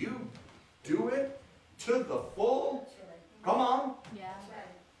 you do it to the full. That's right. Come on. Yeah.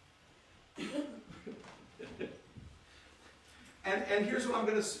 That's right. And here's what I'm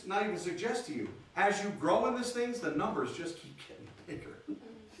going to not even suggest to you. As you grow in these things, the numbers just keep getting bigger.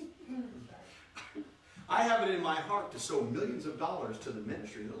 I have it in my heart to sow millions of dollars to the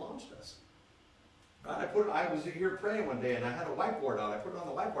ministry that launched us. Right? I was here praying one day and I had a whiteboard out. I put it on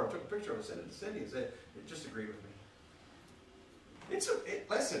the whiteboard, took a picture of it, sent it to Cindy and said, just agree with me.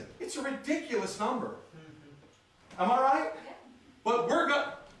 Listen, it's a ridiculous number. Am I right? Yeah. But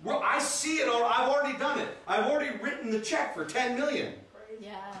I see it, or I've already done it. I've already written the check for $10 million.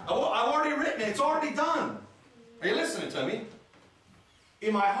 Yeah. I've already written it. It's already done. Are you listening to me?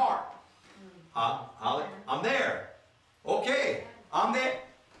 In my heart. I'm there. Okay, I'm there.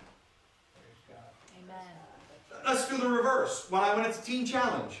 Amen. Let's do the reverse. When I went into Teen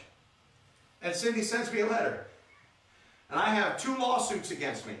Challenge, and Cindy sends me a letter, and I have 2 lawsuits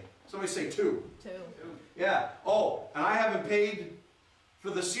against me. Somebody say 2. 2. Yeah. Oh, and I haven't paid for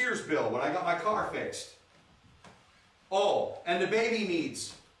the Sears bill when I got my car fixed. Oh, and the baby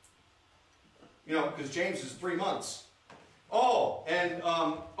needs, because James is 3 months. And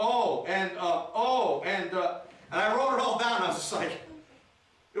I wrote it all down. I was just like,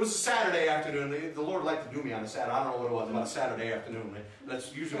 it was a Saturday afternoon. The Lord liked to do me on a Saturday. I don't know what it was, about a Saturday afternoon.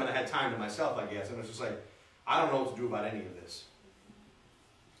 That's usually when I had time to myself, I guess. And it was just like, I don't know what to do about any of this.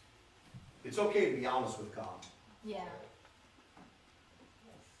 It's okay to be honest with God. Yeah.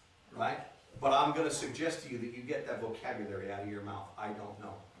 Right? But I'm going to suggest to you that you get that vocabulary out of your mouth. I don't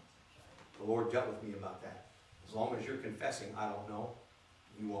know. The Lord dealt with me about that. As long as you're confessing, I don't know,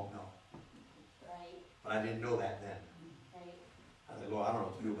 you won't know. Right. But I didn't know that then. Right. I said, Lord, I don't know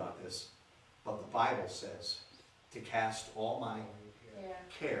what to do about this. But the Bible says to cast all my Yeah.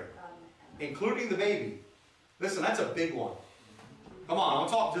 care, including the baby. Listen, that's a big one. Come on, I'm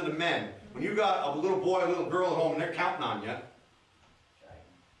talking to the men. When you got a little boy, a little girl at home, and they're counting on you,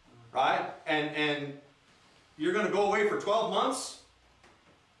 right? And You're going to go away for 12 months?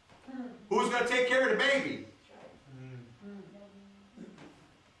 Who's going to take care of the baby?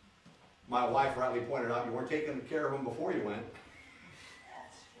 My wife rightly pointed out you weren't taking care of him before you went.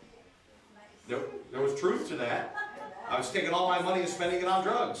 There was truth to that. I was taking all my money and spending it on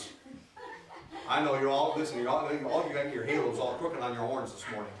drugs. I know you're all, listen, you got your halos all crooked on your horns this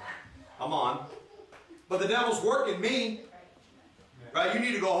morning. Come on. But the devil's working me. Right? You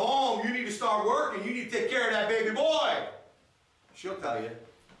need to go home. You need to start working. You need to take care of that baby boy. She'll tell you.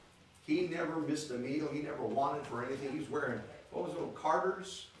 He never missed a meal. He never wanted for anything. He was wearing, what was it,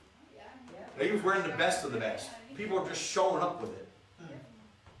 Carter's? He was wearing the best of the best. People are just showing up with it.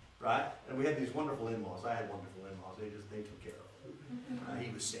 Right? And we had these wonderful in-laws. I had wonderful in-laws. They took care of him.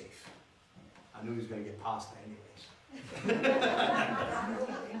 He was safe. I knew he was going to get pasta anyways.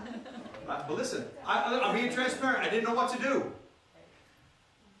 Right? But listen, I'm being transparent. I didn't know what to do.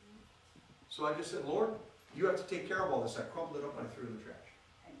 So I just said, Lord, you have to take care of all this. I crumpled it up and I threw it in the trash.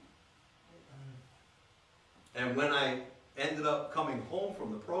 And when I ended up coming home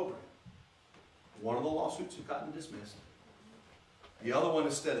from the program, one of the lawsuits had gotten dismissed. The other one,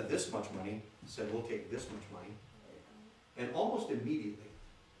 instead of this much money, said, we'll take this much money. And almost immediately.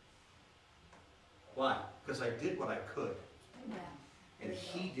 Why? Because I did what I could. And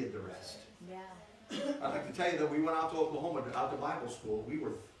he did the rest. I'd like to tell you that we went out to Oklahoma, out to Bible school. We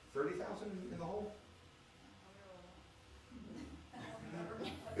were 30,000 in the hole.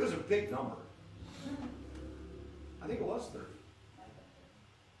 It was a big number. I think it was 30.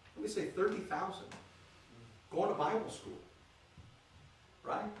 Let me say 30,000. Going to Bible school.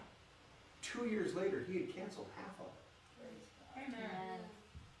 Right? 2 years later, he had canceled half of it. Amen.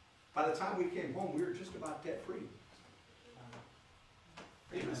 By the time we came home, we were just about debt free.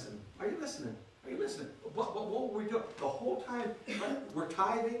 Are you listening? Are you listening? Are you listening? What were we doing? The whole time, right? We're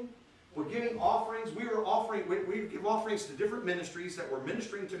tithing. We're giving offerings. We give offerings to different ministries that were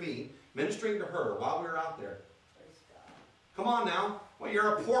ministering to me, ministering to her while we were out there. Come on now. Well,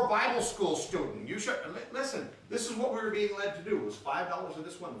 you're a poor Bible school student. You should listen. This is what we were being led to do. It was $5 to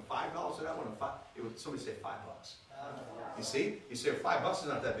this one, and $5 to that one, and it was somebody say $5. You see? You say $5 is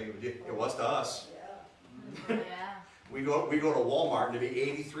not that big of a deal. It was to us. We go to Walmart and it'd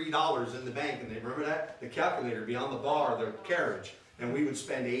be $83 in the bank, and they remember that the calculator would be on the bar of the carriage, and we would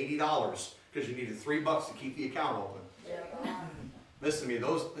spend $80 because you needed $3 to keep the account open. Listen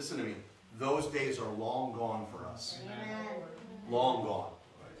to me. Those days are long gone for us. Amen. Long gone.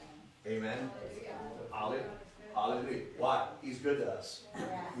 Amen. Hallelujah. Why? He's good to us.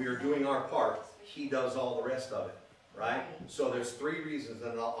 We are doing our part. He does all the rest of it. Right? So there's 3 reasons,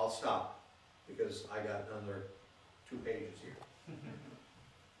 and I'll stop because I got another 2 pages here.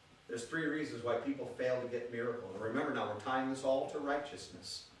 There's 3 reasons why people fail to get miracles. And remember now, we're tying this all to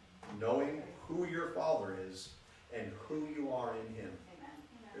righteousness. Knowing who your Father is and who you are in Him.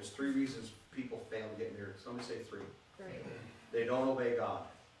 There's 3 reasons people fail to get miracles. Somebody say 3. They don't obey God.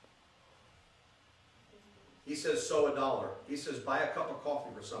 He says, sow $1. He says, buy a cup of coffee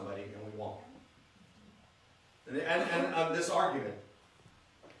for somebody, and we won't. And this argument.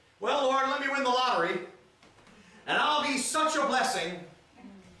 Well, Lord, let me win the lottery, and I'll be such a blessing.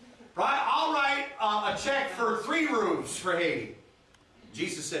 Right? I'll write a check for 3 roofs for Haiti.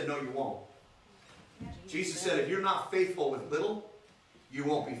 Jesus said, no, you won't. Jesus said, if you're not faithful with little, you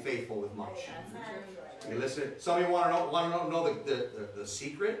won't be faithful with much. You listen. Some of you want to know the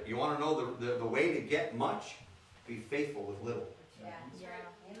secret. You want to know the way to get much. Be faithful with little.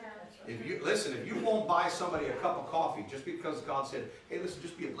 If you won't buy somebody a cup of coffee just because God said, hey, listen,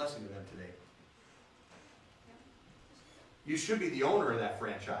 just be a blessing to them today. You should be the owner of that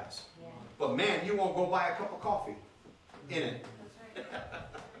franchise. But man, you won't go buy a cup of coffee in it.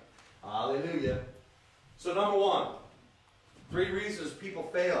 Hallelujah. So number 1, 3 reasons people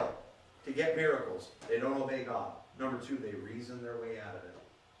fail to get miracles. They don't obey God. Number 2, they reason their way out of it.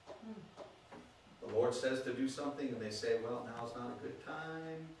 The Lord says to do something and they say, well, now's not a good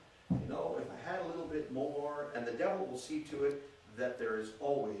time. You know, if I had a little bit more, and the devil will see to it that there is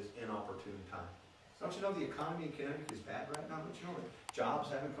always inopportune time. Don't you know the economy in Connecticut is bad right now? Don't you know that jobs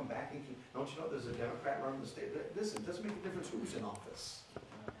haven't come back? Don't you know there's a Democrat running the state? Listen, it doesn't make a difference who's in office.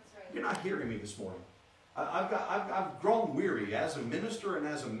 You're not hearing me this morning. I've grown weary as a minister and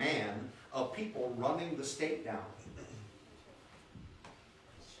as a man of people running the state down.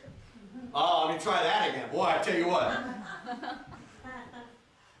 Oh, let me try that again. Boy, I tell you what.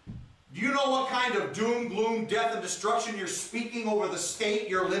 Do you know what kind of doom, gloom, death, and destruction you're speaking over the state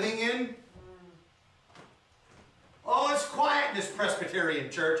you're living in? Oh, it's quiet in this Presbyterian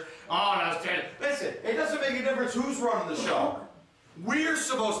church. Oh, no, listen, it doesn't make a difference who's running the show. We're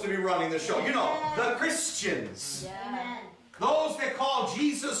supposed to be running the show. You know, the Christians. Yeah. Amen. Those that call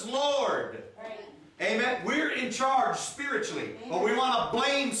Jesus Lord. Right. Amen. We're in charge spiritually. But we want to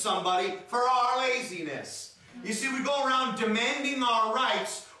blame somebody for our laziness. You see, we go around demanding our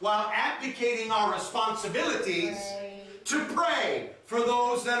rights while abdicating our responsibilities Right. to pray for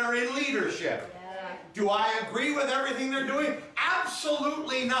those that are in leadership. Yeah. Do I agree with everything they're doing?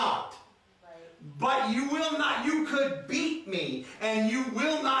 Absolutely not. Right. But you will not, you could beat me, and you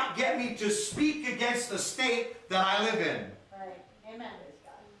will not get me to speak against the state that I live in. Right. Amen.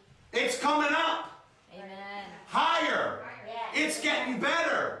 It's coming up Amen. higher. Yeah. It's getting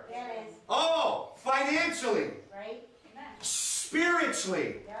better. Yeah, it is. Oh, financially, Right.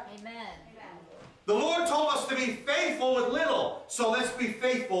 spiritually. Yep. Amen. The Lord told us to be faithful with little, so let's be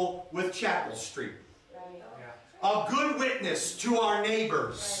faithful with Chapel Street. Right. A good witness to our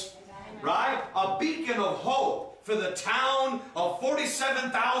neighbors. Right. Right? A beacon of hope for the town of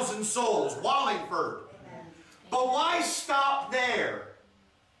 47,000 souls, Wallingford. Amen. But why stop there?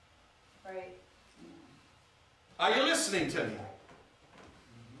 Right. Are you listening to me?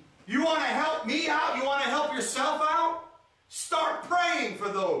 You want to help me out? You want to help yourself out? Start praying for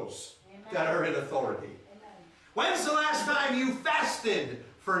those that are in authority. Amen. When's the last time you fasted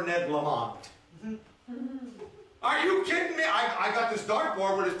for Ned Lamont? Are you kidding me? I got this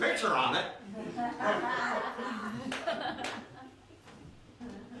dartboard with his picture on it.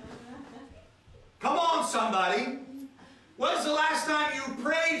 Come on, somebody. When's the last time you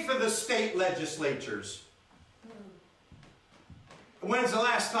prayed for the state legislatures? When's the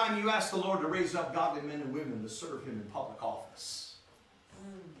last time you asked the Lord to raise up godly men and women to serve Him in public office?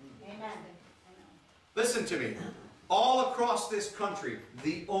 Amen. Listen to me. All across this country,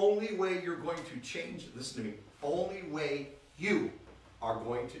 the only way you're going to change, listen to me, only way you are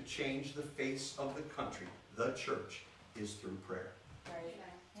going to change the face of the country, the church, is through prayer. Right.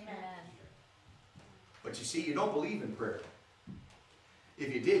 Amen. Amen. But you see, you don't believe in prayer.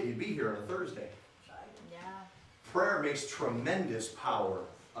 If you did, you'd be here on a Thursday. Yeah. Prayer makes tremendous power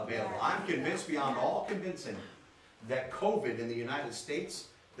available. I'm convinced beyond all convincing that COVID in the United States,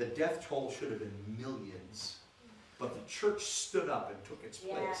 the death toll should have been millions. But the church stood up and took its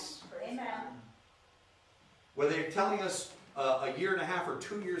place. Amen. Where they're telling us a year and a half or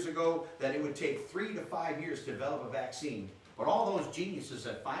 2 years ago that it would take 3 to 5 years to develop a vaccine. But all those geniuses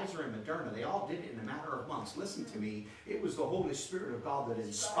at Pfizer and Moderna, they all did it in a matter of months. Listen to me. It was the Holy Spirit of God that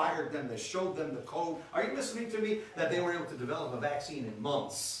inspired them, that showed them the code. Are you listening to me? That they were able to develop a vaccine in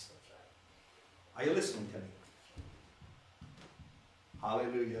months. Are you listening to me?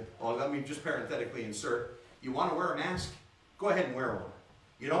 Hallelujah. Well, let me just parenthetically insert. You want to wear a mask? Go ahead and wear one.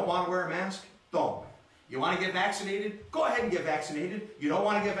 You don't want to wear a mask? Don't. You want to get vaccinated? Go ahead and get vaccinated. You don't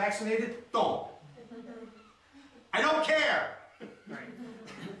want to get vaccinated? Don't. I don't care.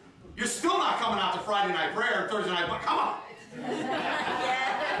 You're still not coming out to Friday night prayer and Thursday night, but come on.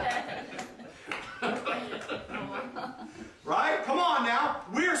 Right? Come on now.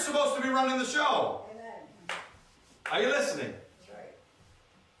 We're supposed to be running the show. Are you listening?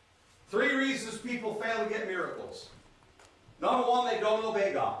 3 reasons people fail to get miracles. Number 1, they don't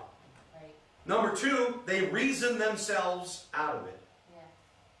obey God. Right. Number 2, they reason themselves out of it. Yeah.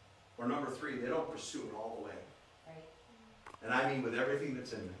 Or number 3, they don't pursue it all the way. Right. And I mean with everything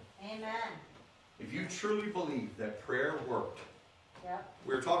that's in them. Amen. If you truly believe that prayer worked, Yep.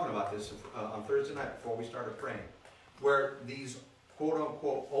 we were talking about this on Thursday night before we started praying, where these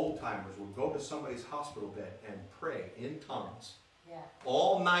quote-unquote old-timers would go to somebody's hospital bed and pray in tongues Yeah.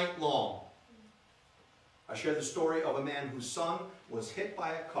 all night long. I shared the story of a man whose son was hit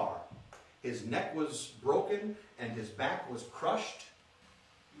by a car. His neck was broken and his back was crushed.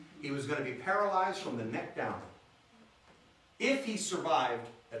 He was going to be paralyzed from the neck down, if he survived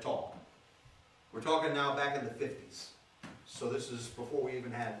at all. We're talking now back in the 50s. So this is before we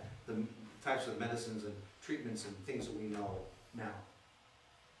even had the types of medicines and treatments and things that we know now.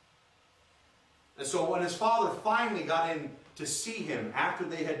 And so when his father finally got in to see him after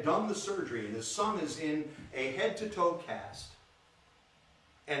they had done the surgery, and his son is in a head-to-toe cast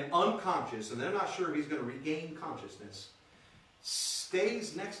and unconscious, and they're not sure if he's going to regain consciousness,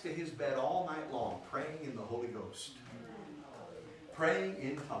 stays next to his bed all night long, praying in the Holy Ghost, praying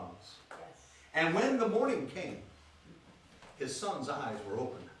in tongues. And when the morning came, his son's eyes were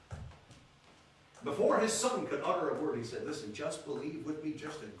open. Before his son could utter a word, he said, listen, just believe with me,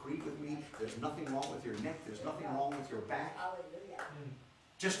 just agree with me. There's nothing wrong with your neck. There's nothing wrong with your back.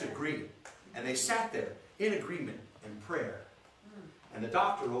 Just agree. And they sat there in agreement and prayer. And the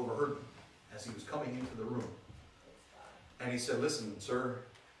doctor overheard them as he was coming into the room. And he said, listen, sir,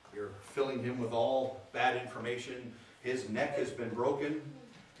 you're filling him with all bad information. His neck has been broken.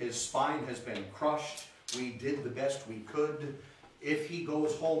 His spine has been crushed. We did the best we could. If he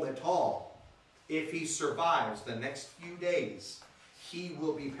goes home at all, if he survives the next few days, he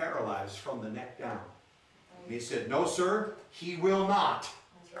will be paralyzed from the neck down. And he said, no, sir, he will not.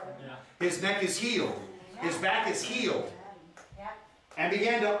 His neck is healed. His back is healed. And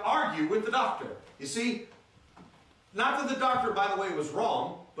began to argue with the doctor. You see, not that the doctor, by the way, was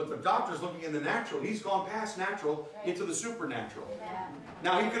wrong, but the doctor's looking in the natural. He's gone past natural into the supernatural.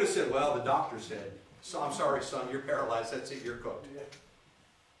 Now, he could have said, well, the doctor said, so I'm sorry, son, you're paralyzed. That's it, you're cooked.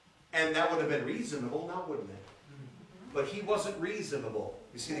 And that would have been reasonable, now wouldn't it? But he wasn't reasonable.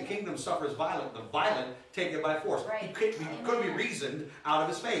 You see, the kingdom suffers violent. The violent take it by force. He couldn't be reasoned out of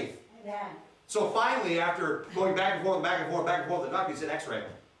his faith. So finally, after going back and forth, back and forth, back and forth, the doctor said, X-ray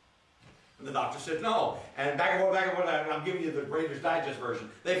him. And the doctor said, no. And back and forth, I'm giving you the Reader's Digest version.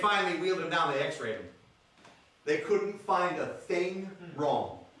 They finally wheeled him down, they X-rayed him. They couldn't find a thing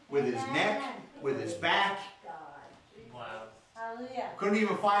wrong with his neck, with his back. Wow. Hallelujah. Couldn't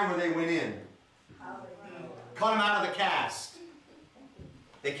even find where they went in. Cut him out of the cast.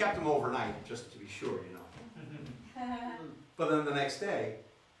 They kept him overnight, just to be sure, you know. But then the next day,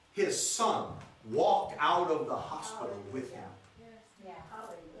 his son walked out of the hospital with him. Yeah.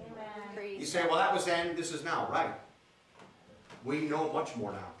 Amen. You say, well, that was then, this is now. Right. We know much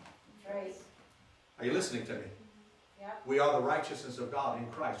more now. Right. Are you listening to me? Yep. We are the righteousness of God in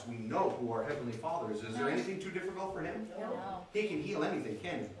Christ. We know who our Heavenly Father is. Is there anything too difficult for Him? No. He can heal anything,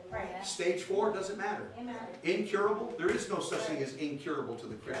 can He? Right. Stage 4, doesn't matter. Amen. Incurable? There is no such thing as incurable to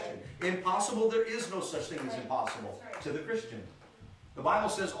the Christian. Impossible? There is no such thing as impossible to the Christian. The Bible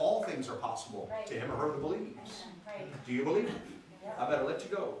says all things are possible to him or her that believes. Right. Do you believe it? I better let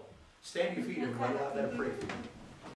you go. Stand to your feet, everybody. I've got to pray for you.